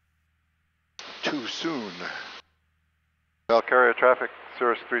 Too soon. Valkyria traffic,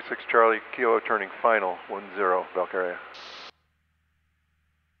 Cirrus 36 Charlie Kilo turning final 10, Valkyria.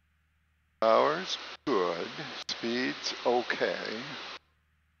 Power's good, speed's okay,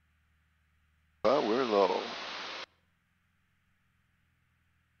 but we're low.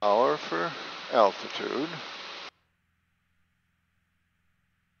 Power for altitude.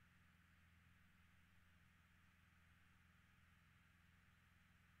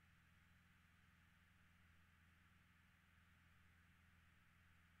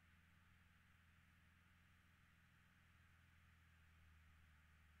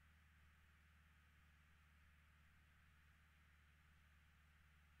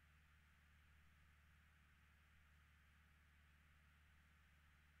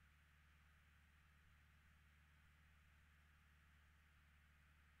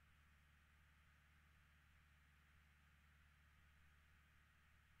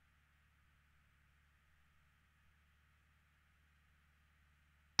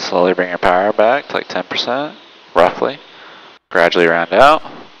 Slowly bring your power back to like 10%, roughly. Gradually round out.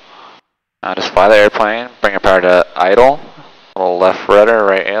 Now just fly the airplane, bring your power to idle. A little left rudder,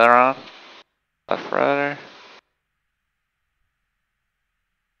 right aileron. Left rudder.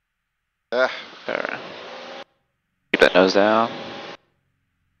 There. Keep that nose down.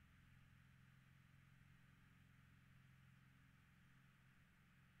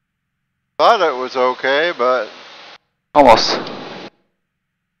 Thought it was okay, but Almost.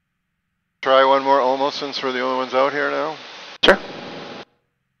 try one more almost since we're the only ones out here now. Sure.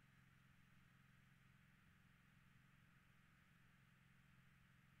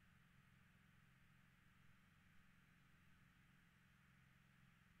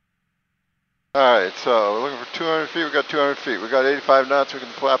 Alright, so we're looking for 200 feet, we got 200 feet, we got 85 knots, the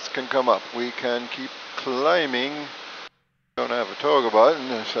flaps can come up. We can keep climbing. Don't have a toga button,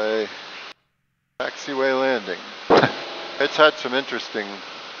 I say taxiway landing. It's had some interesting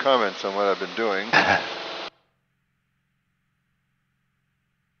comments on what I've been doing.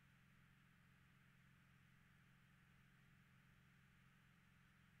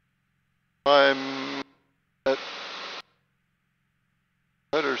 I'm at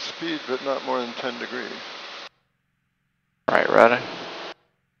better speed, but not more than 10 degrees. Right, rudder.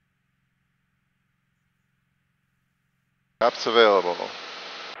 Maps available.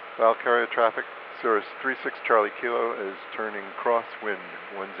 Valkyria traffic, Cirrus 36 Charlie Kilo is turning crosswind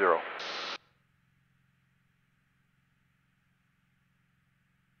 10.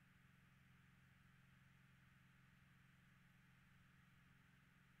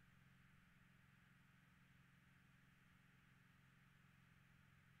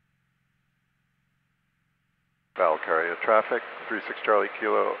 Valkyria traffic, 36 Charlie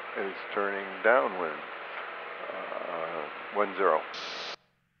Kilo is turning downwind 10.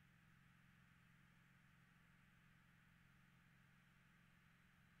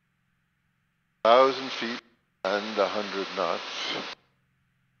 1,000 feet and 100 knots.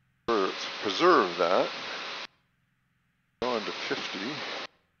 Preserve that. Going to 50.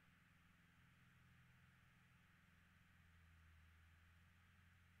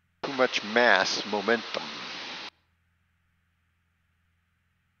 Too much mass momentum.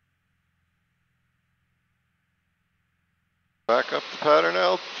 Back up to pattern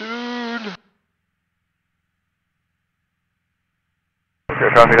altitude. Okay,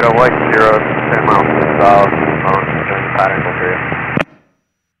 traffic at white 0, 10 miles south on join pattern area.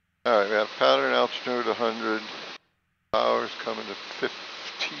 Alright, we have pattern altitude 100. Powers coming to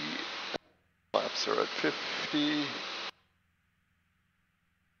 50. Flaps are at 50.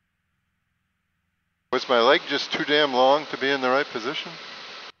 Was my leg just too damn long to be in the right position?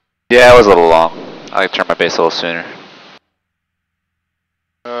 Yeah, it was a little long. I could turn my base a little sooner.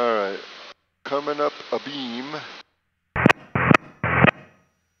 Alright, coming up a beam.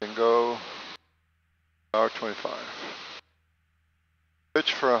 And go hour 25.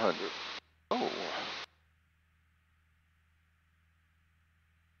 Pitch for 100. Oh.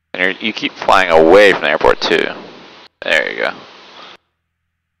 And you keep flying away from the airport too. There you go.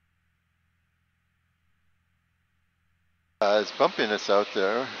 There's bumpiness out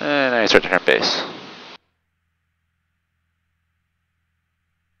there. And now you start to turn base.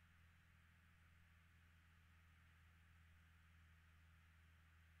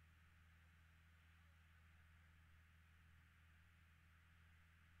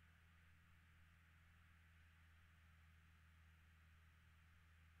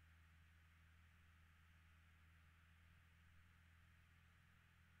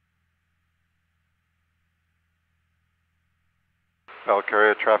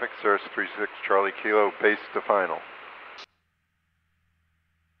 Valkyria traffic, Cirrus 36 Charlie Kilo, base to final.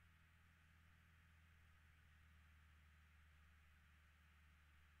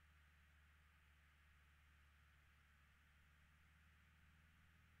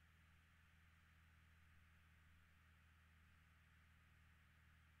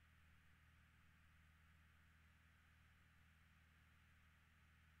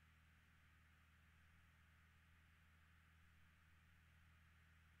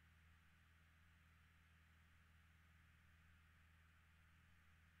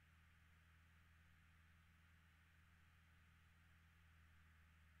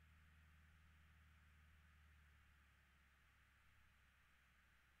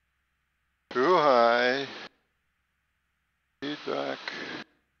 Too high. Feedback.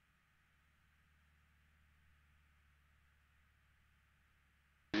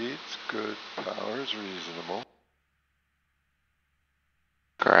 Speed's good. Power's reasonable.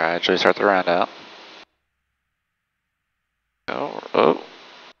 Gradually start the round out. Oh,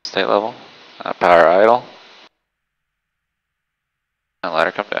 stay level. Power idle. And let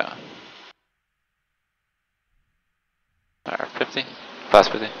her come down. Alright, 50.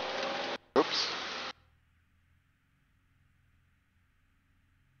 Fast 50. Oops.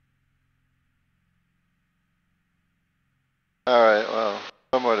 Alright, well,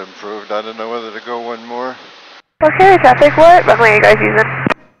 somewhat improved. I don't know whether to go one more. Okay, traffic, what runway are you guys using?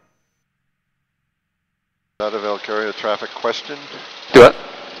 Is that a Valkyria traffic question? Do it.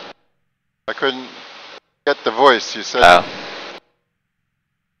 couldn't get the voice. You said. Oh.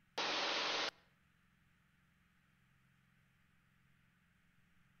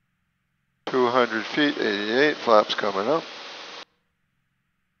 feet, 88 flaps coming up.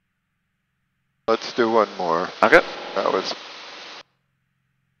 Let's do one more. Okay. That was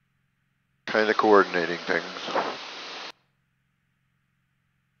kind of coordinating things.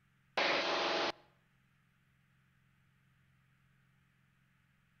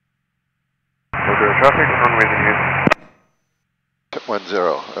 Traffic, runway in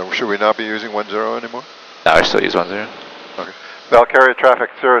use. 10. Should we not be using 10 anymore? No, I still use 10. Okay. Valkyria traffic,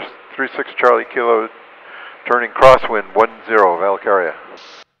 Cirrus 36 Charlie Kilo, turning crosswind 10, Valkyria.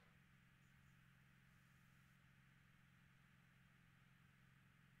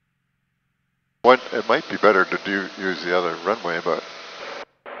 It might be better to use the other runway, but.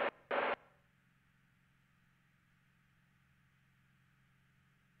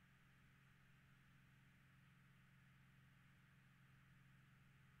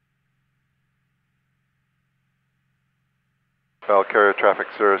 Valkyria traffic,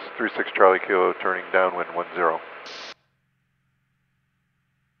 Cirrus 36 Charlie Kilo, turning downwind 10.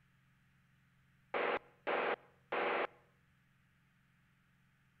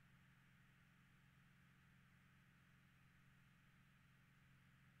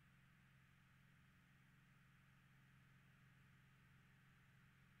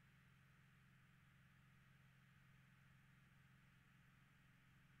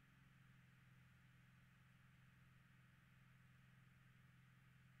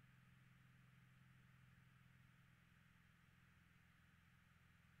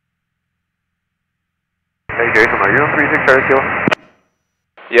 Hey Jason, are you on 36 Charlie Kilo?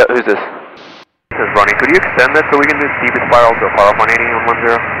 Yep, who's this? This is Ronnie. Could you extend that so we can do steep spiral to a power 180 on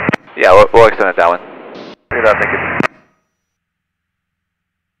 10? Yeah, we'll extend it that one. Look at that, thank you.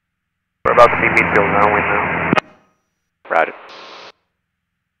 We're about to be midfield downwind now. Roger.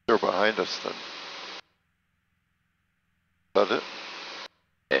 They're behind us then. Is that it?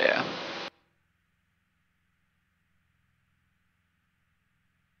 Yeah.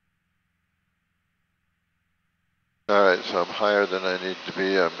 Alright, so I'm higher than I need to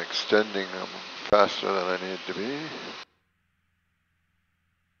be. I'm extending. I'm faster than I need to be.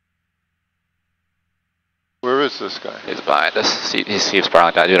 Where is this guy? He's behind us. He keeps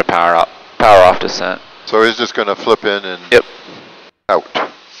spiraling down, doing a power off descent. So he's just going to flip in and Yep.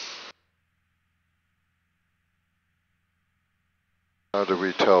 out. How do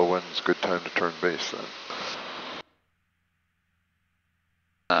we tell when's a good time to turn base then?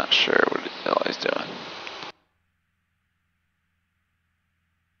 Not sure what the hell he's doing.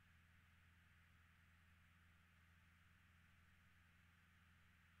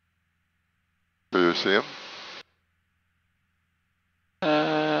 Do you see him?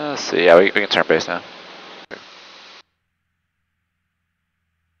 Let's see. Yeah, we can turn base now.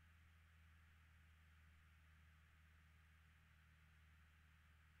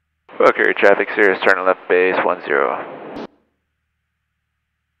 Okay, traffic, Cirrus, turn left base 10.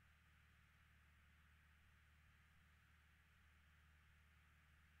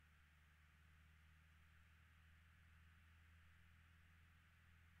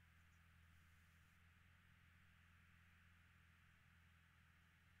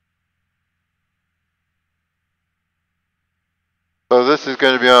 So this is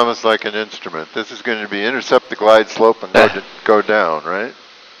going to be almost like an instrument. This is going to be intercept the glide slope and go down, right?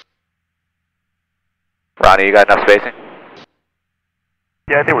 Ronnie, you got enough spacing?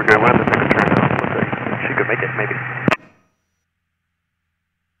 Yeah, I think we're good. We're on the second turn now. Looks like she could make it, maybe.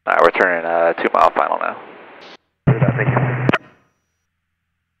 Alright, we're turning 2 mile final now. Look at that, thank you.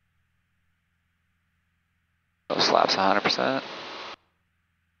 Those slaps 100%.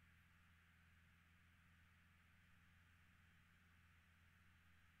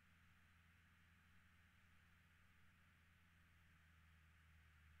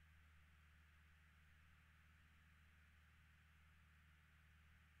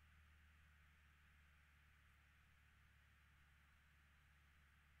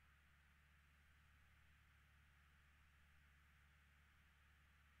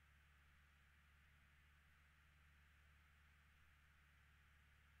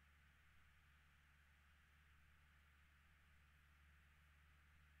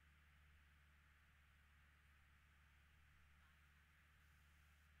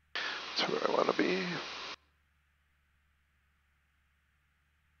 That's where I want to be.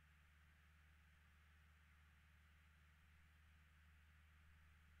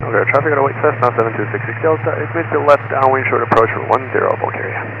 Okay, traffic on a white Cessna 726 Delta. It's midfield left downwind short approach for 10,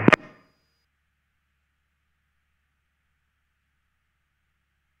 Bulgaria.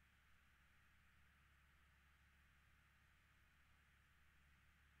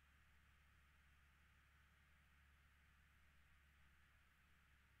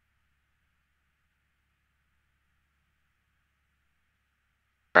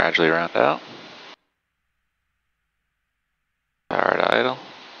 Gradually round out. Power to idle.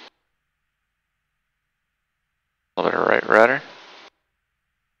 A little bit of right rudder.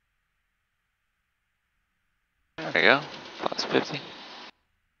 There we go. Plus 50.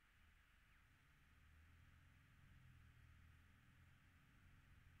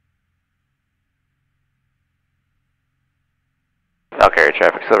 Valkyrie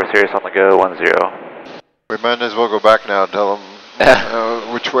traffic, Silver Cirrus on the go, 10. We might as well go back now and tell them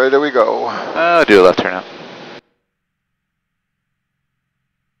which way do we go. Do a left turn now.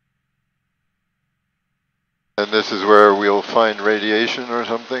 And this is where we'll find radiation or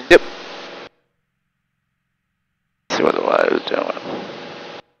something? Yep. See what the light is doing.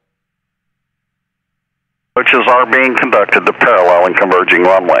 Approaches are being conducted to parallel and converging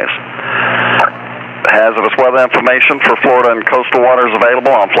runways. Hazardous weather information for Florida and coastal waters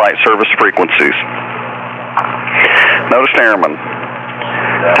available on flight service frequencies. Notice airman.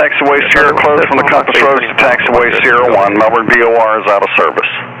 Taxiway Sierra closed from the compass roads to taxiway Sierra 1. Melbourne VOR is out of service.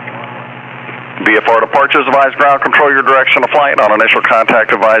 VFR departures, advise ground control your direction of flight. On initial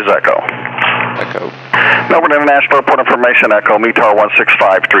contact, advise Echo. Echo. Melbourne International Airport information, Echo, METAR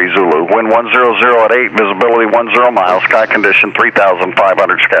 1653 Zulu. Wind 100 at 8, visibility 10 miles, sky condition 3,500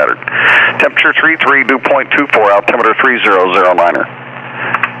 scattered. Temperature 33, dew point 24, altimeter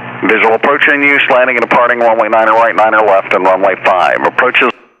 3009er. Visual approach in use, landing and departing runway 9er right, 9er left, and runway 5. Approaches.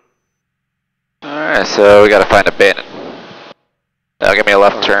 Alright, so we gotta find a bandit. Now give me a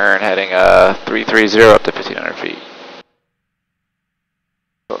left turn heading 330 up to 1,500 feet.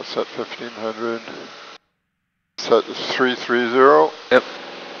 So set 1,500. Set 330. Yep.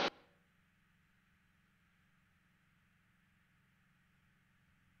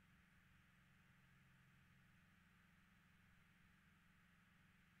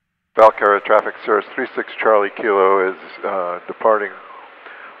 Valkyrie traffic, Cirrus 36 Charlie Kilo is departing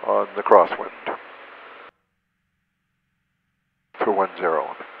on the crosswind. For 10,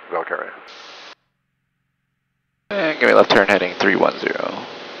 Valkyrie. And give me a left turn heading 310.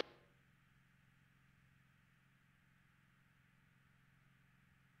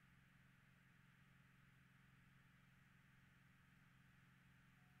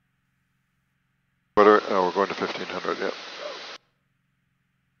 What are, oh, we're going to 1,500, yep.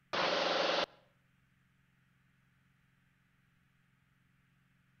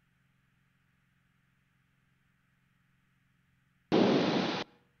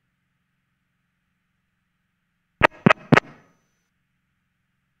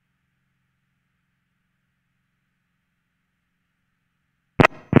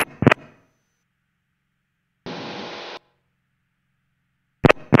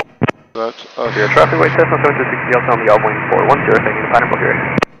 That's us. Yeah, traffic light test on 726 Delta on the wing 410, thank you, Pineapple here.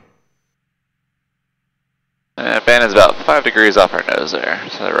 And Bannon's about 5 degrees off our nose there,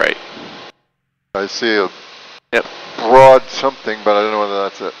 to the right. I see a Yep. broad something, but I don't know whether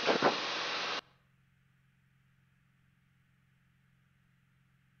that's it.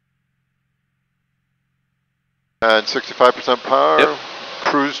 And 65% power, Yep.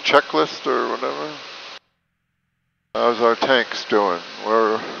 Cruise checklist or whatever. How's our tanks doing?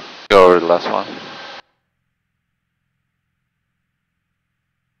 We're Go over to the last one.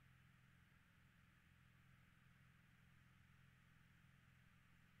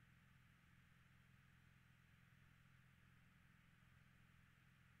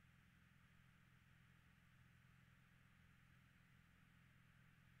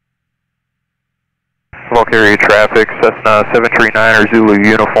 Valkyrie traffic, Cessna 739er Zulu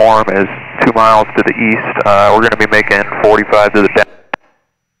uniform is 2 miles to the east. We're going to be making 45 to the down.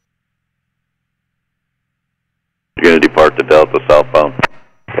 You're going to depart to Delta southbound?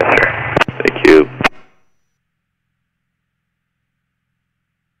 Yes, sir. Thank you.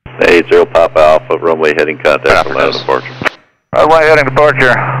 80 Papa Alpha, runway heading contact for land departure. Runway heading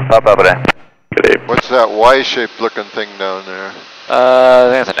departure, Papa Alpha day. Good evening. what's that Y-shaped looking thing down there? I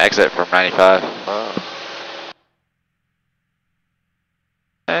think that's an exit from 95. Oh.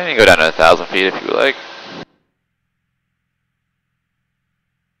 And you can go down to 1,000 feet if you would like.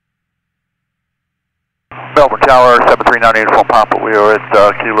 Melbourne Tower, 739 uniform Papa, we are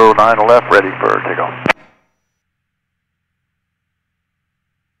at Kilo 9 left, ready for takeoff.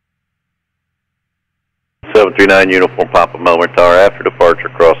 .739 uniform Papa, Melbourne Tower, after departure,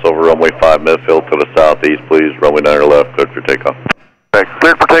 crossover runway 5 midfield to the southeast, please, runway 9 left, cleared for takeoff. Okay,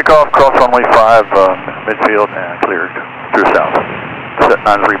 cleared for takeoff, cross runway 5 midfield, and cleared through south. Set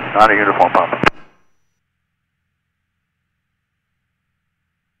 9 uniform Papa.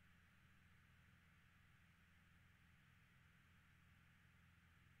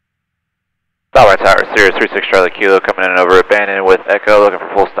 Valkyrie Tower, Cirrus 36 Charlie Kilo coming in over at Bannon with Echo, looking for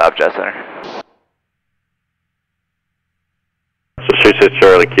full 5 Jet Center. So 36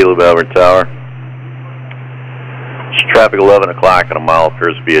 Charlie, Kilo Melbourne Tower. It's traffic 11 o'clock and a mile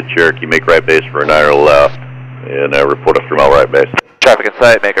appears to be at Cherokee. Make right base for a 9 or left. And report a 3 mile right base. Traffic in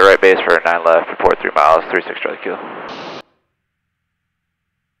sight, make a right base for 9 left, report 3 miles, 36 Charlie Kilo.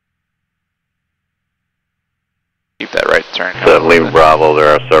 Keep that right turn. 7 Lima Bravo,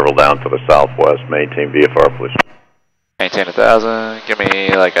 there are several down to the southwest. Maintain VFR, please. Maintain 1,000, give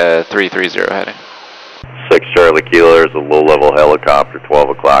me like a 330 heading. 6 Charlie Kilo, there's a low-level helicopter, 12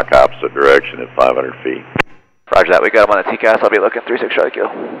 o'clock, opposite direction at 500 feet. Roger that, we got him on the TCAS, I'll be looking 36 Charlie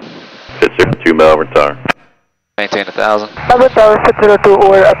Kilo. 602 Melbourne Tower. Maintain 1,000. Melbourne Tower 602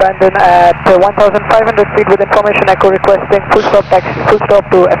 over abandon at 1,500 feet with information echo requesting full stop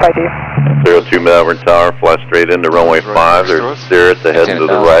to FID. 02 Melbourne Tower, fly straight into runway 5, there's Cirrus ahead to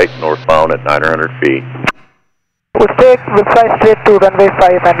the right, northbound at 900 feet. We'll fly straight to runway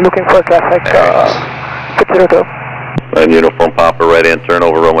 5 and looking for traffic, 602. And uniform Papa, right hand turn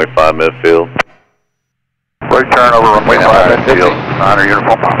over runway 5 midfield. Right turn over runway 5 midfield, honor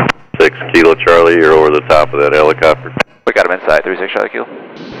uniform Papa. 6 Kilo Charlie, you're over the top of that helicopter. We got him inside, 36 Charlie Kilo.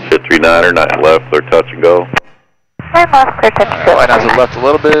 Shit 39er, 9 left, clear touch and go. 9 left, clear touch and go. Line has it left a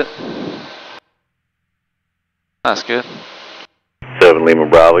little bit. That's good. 7 Lima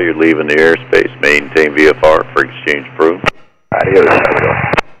Bravo, you're leaving the airspace. Maintain VFR for exchange approved. Adios.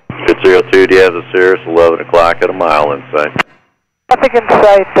 602, do you have the Cirrus? 11 o'clock at a mile inside. Traffic in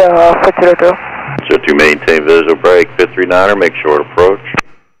sight, 602. 602, maintain visual brake. 539er, make short approach.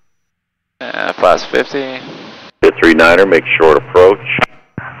 Class 50. 539er, make short approach.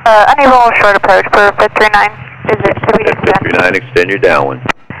 Unable short approach for 539. Is it, should we extend? 539, extend your downwind.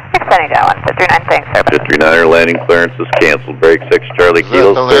 Extending downwind, 539, thanks, sir. 539er, landing clearance is canceled. Brake 6 Charlie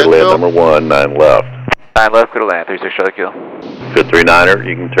Kilo, clear land number 1, 9 left. 9 left, clear to land, 36 Charlie Kilo. 539er,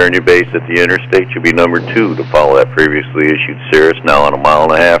 you can turn your base at the interstate. You'll be number 2 to follow that previously issued Cirrus, now on a 1.5 mile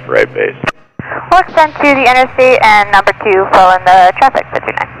right base. We'll extend to the interstate and number 2 following the traffic,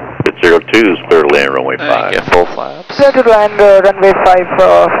 539. 502 is clear to land runway 5. Get full flaps. Clear to land runway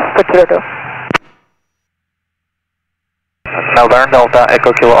 5, 602. Melbourne, Delta,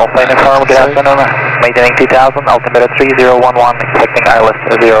 Echo Kilo Alpha uniform, good afternoon. Maintaining 2000, altimeter 3011, expecting ILS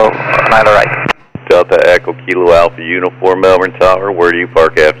 09 right. Delta Echo Kilo Alpha Uniform, Melbourne Tower, where do you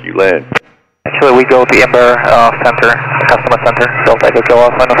park after you land? Actually, we go to Ember Center, Customer Center, Delta Echo Kilo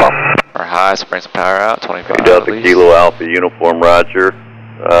Alpha uniform. Or high, so bring some power out, 25 Delta Kilo Alpha Uniform, roger.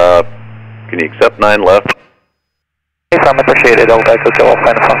 Can you accept 9 left? Yes, I'm appreciated, Delta Echo Kilo Alpha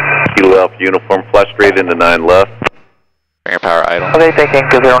uniform. Kilo Alpha Uniform, fly straight into 9 left. Bring your power idle. Okay, taking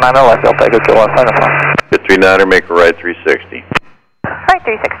 209 left, Delta Echo Kilo Alpha uniform. 539er, make a right 360. Right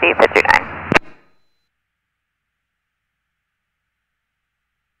 360, 539.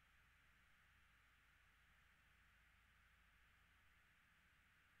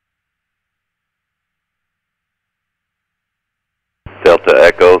 Delta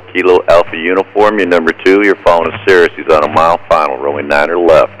Echo Kilo Alpha Uniform, you're number 2, you're following a Cirrus, he's on a mile final, rolling 9er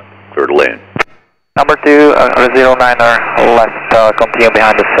left, clear to land. Number 2, 09er left, continue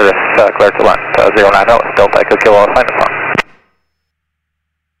behind the Cirrus, clear to land, 09 left, Delta Echo Kilo Alpha uniform.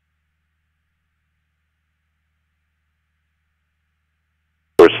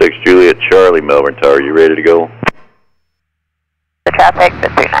 46 Juliet Charlie, Melbourne Tower, you ready to go? The traffic,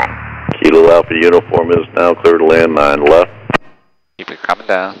 539. Kilo Alpha Uniform is now clear to land, 9 left. Keep it coming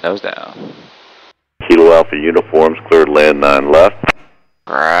down, nose down. Kilo Alpha Uniform's clear to land, 9 left.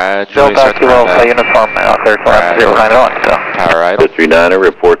 Gradually Delta Kilo Alpha uniform, clear to land, 09 on, so. Power idle. 539er,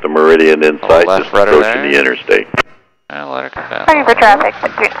 report the Meridian in sight, left just rudder approaching there. the interstate. And let her come down. Ready for traffic,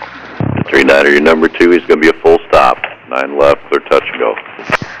 539. 539er, your number 2, he's going to be a full stop. 9 left, clear touch and go.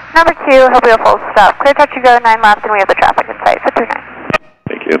 Number 2, he'll be a full stop. Clear touch and go, 9 left, and we have the traffic in sight, 539.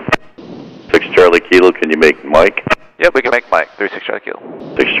 Thank you. 6 Charlie Kilo, can you make Mike? Yep, we can make Mike, 36 Charlie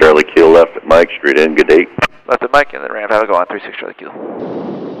Kilo. 6 Charlie Kilo left at Mike, straight in, good date. Left at Mike, and then ramp, have it go on, 36 Charlie Kilo.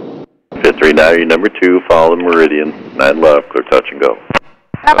 539er, your number 2, follow the Meridian, 9 left, clear touch and go.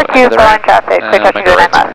 Number 2, following traffic, clear touch and go, 9 left.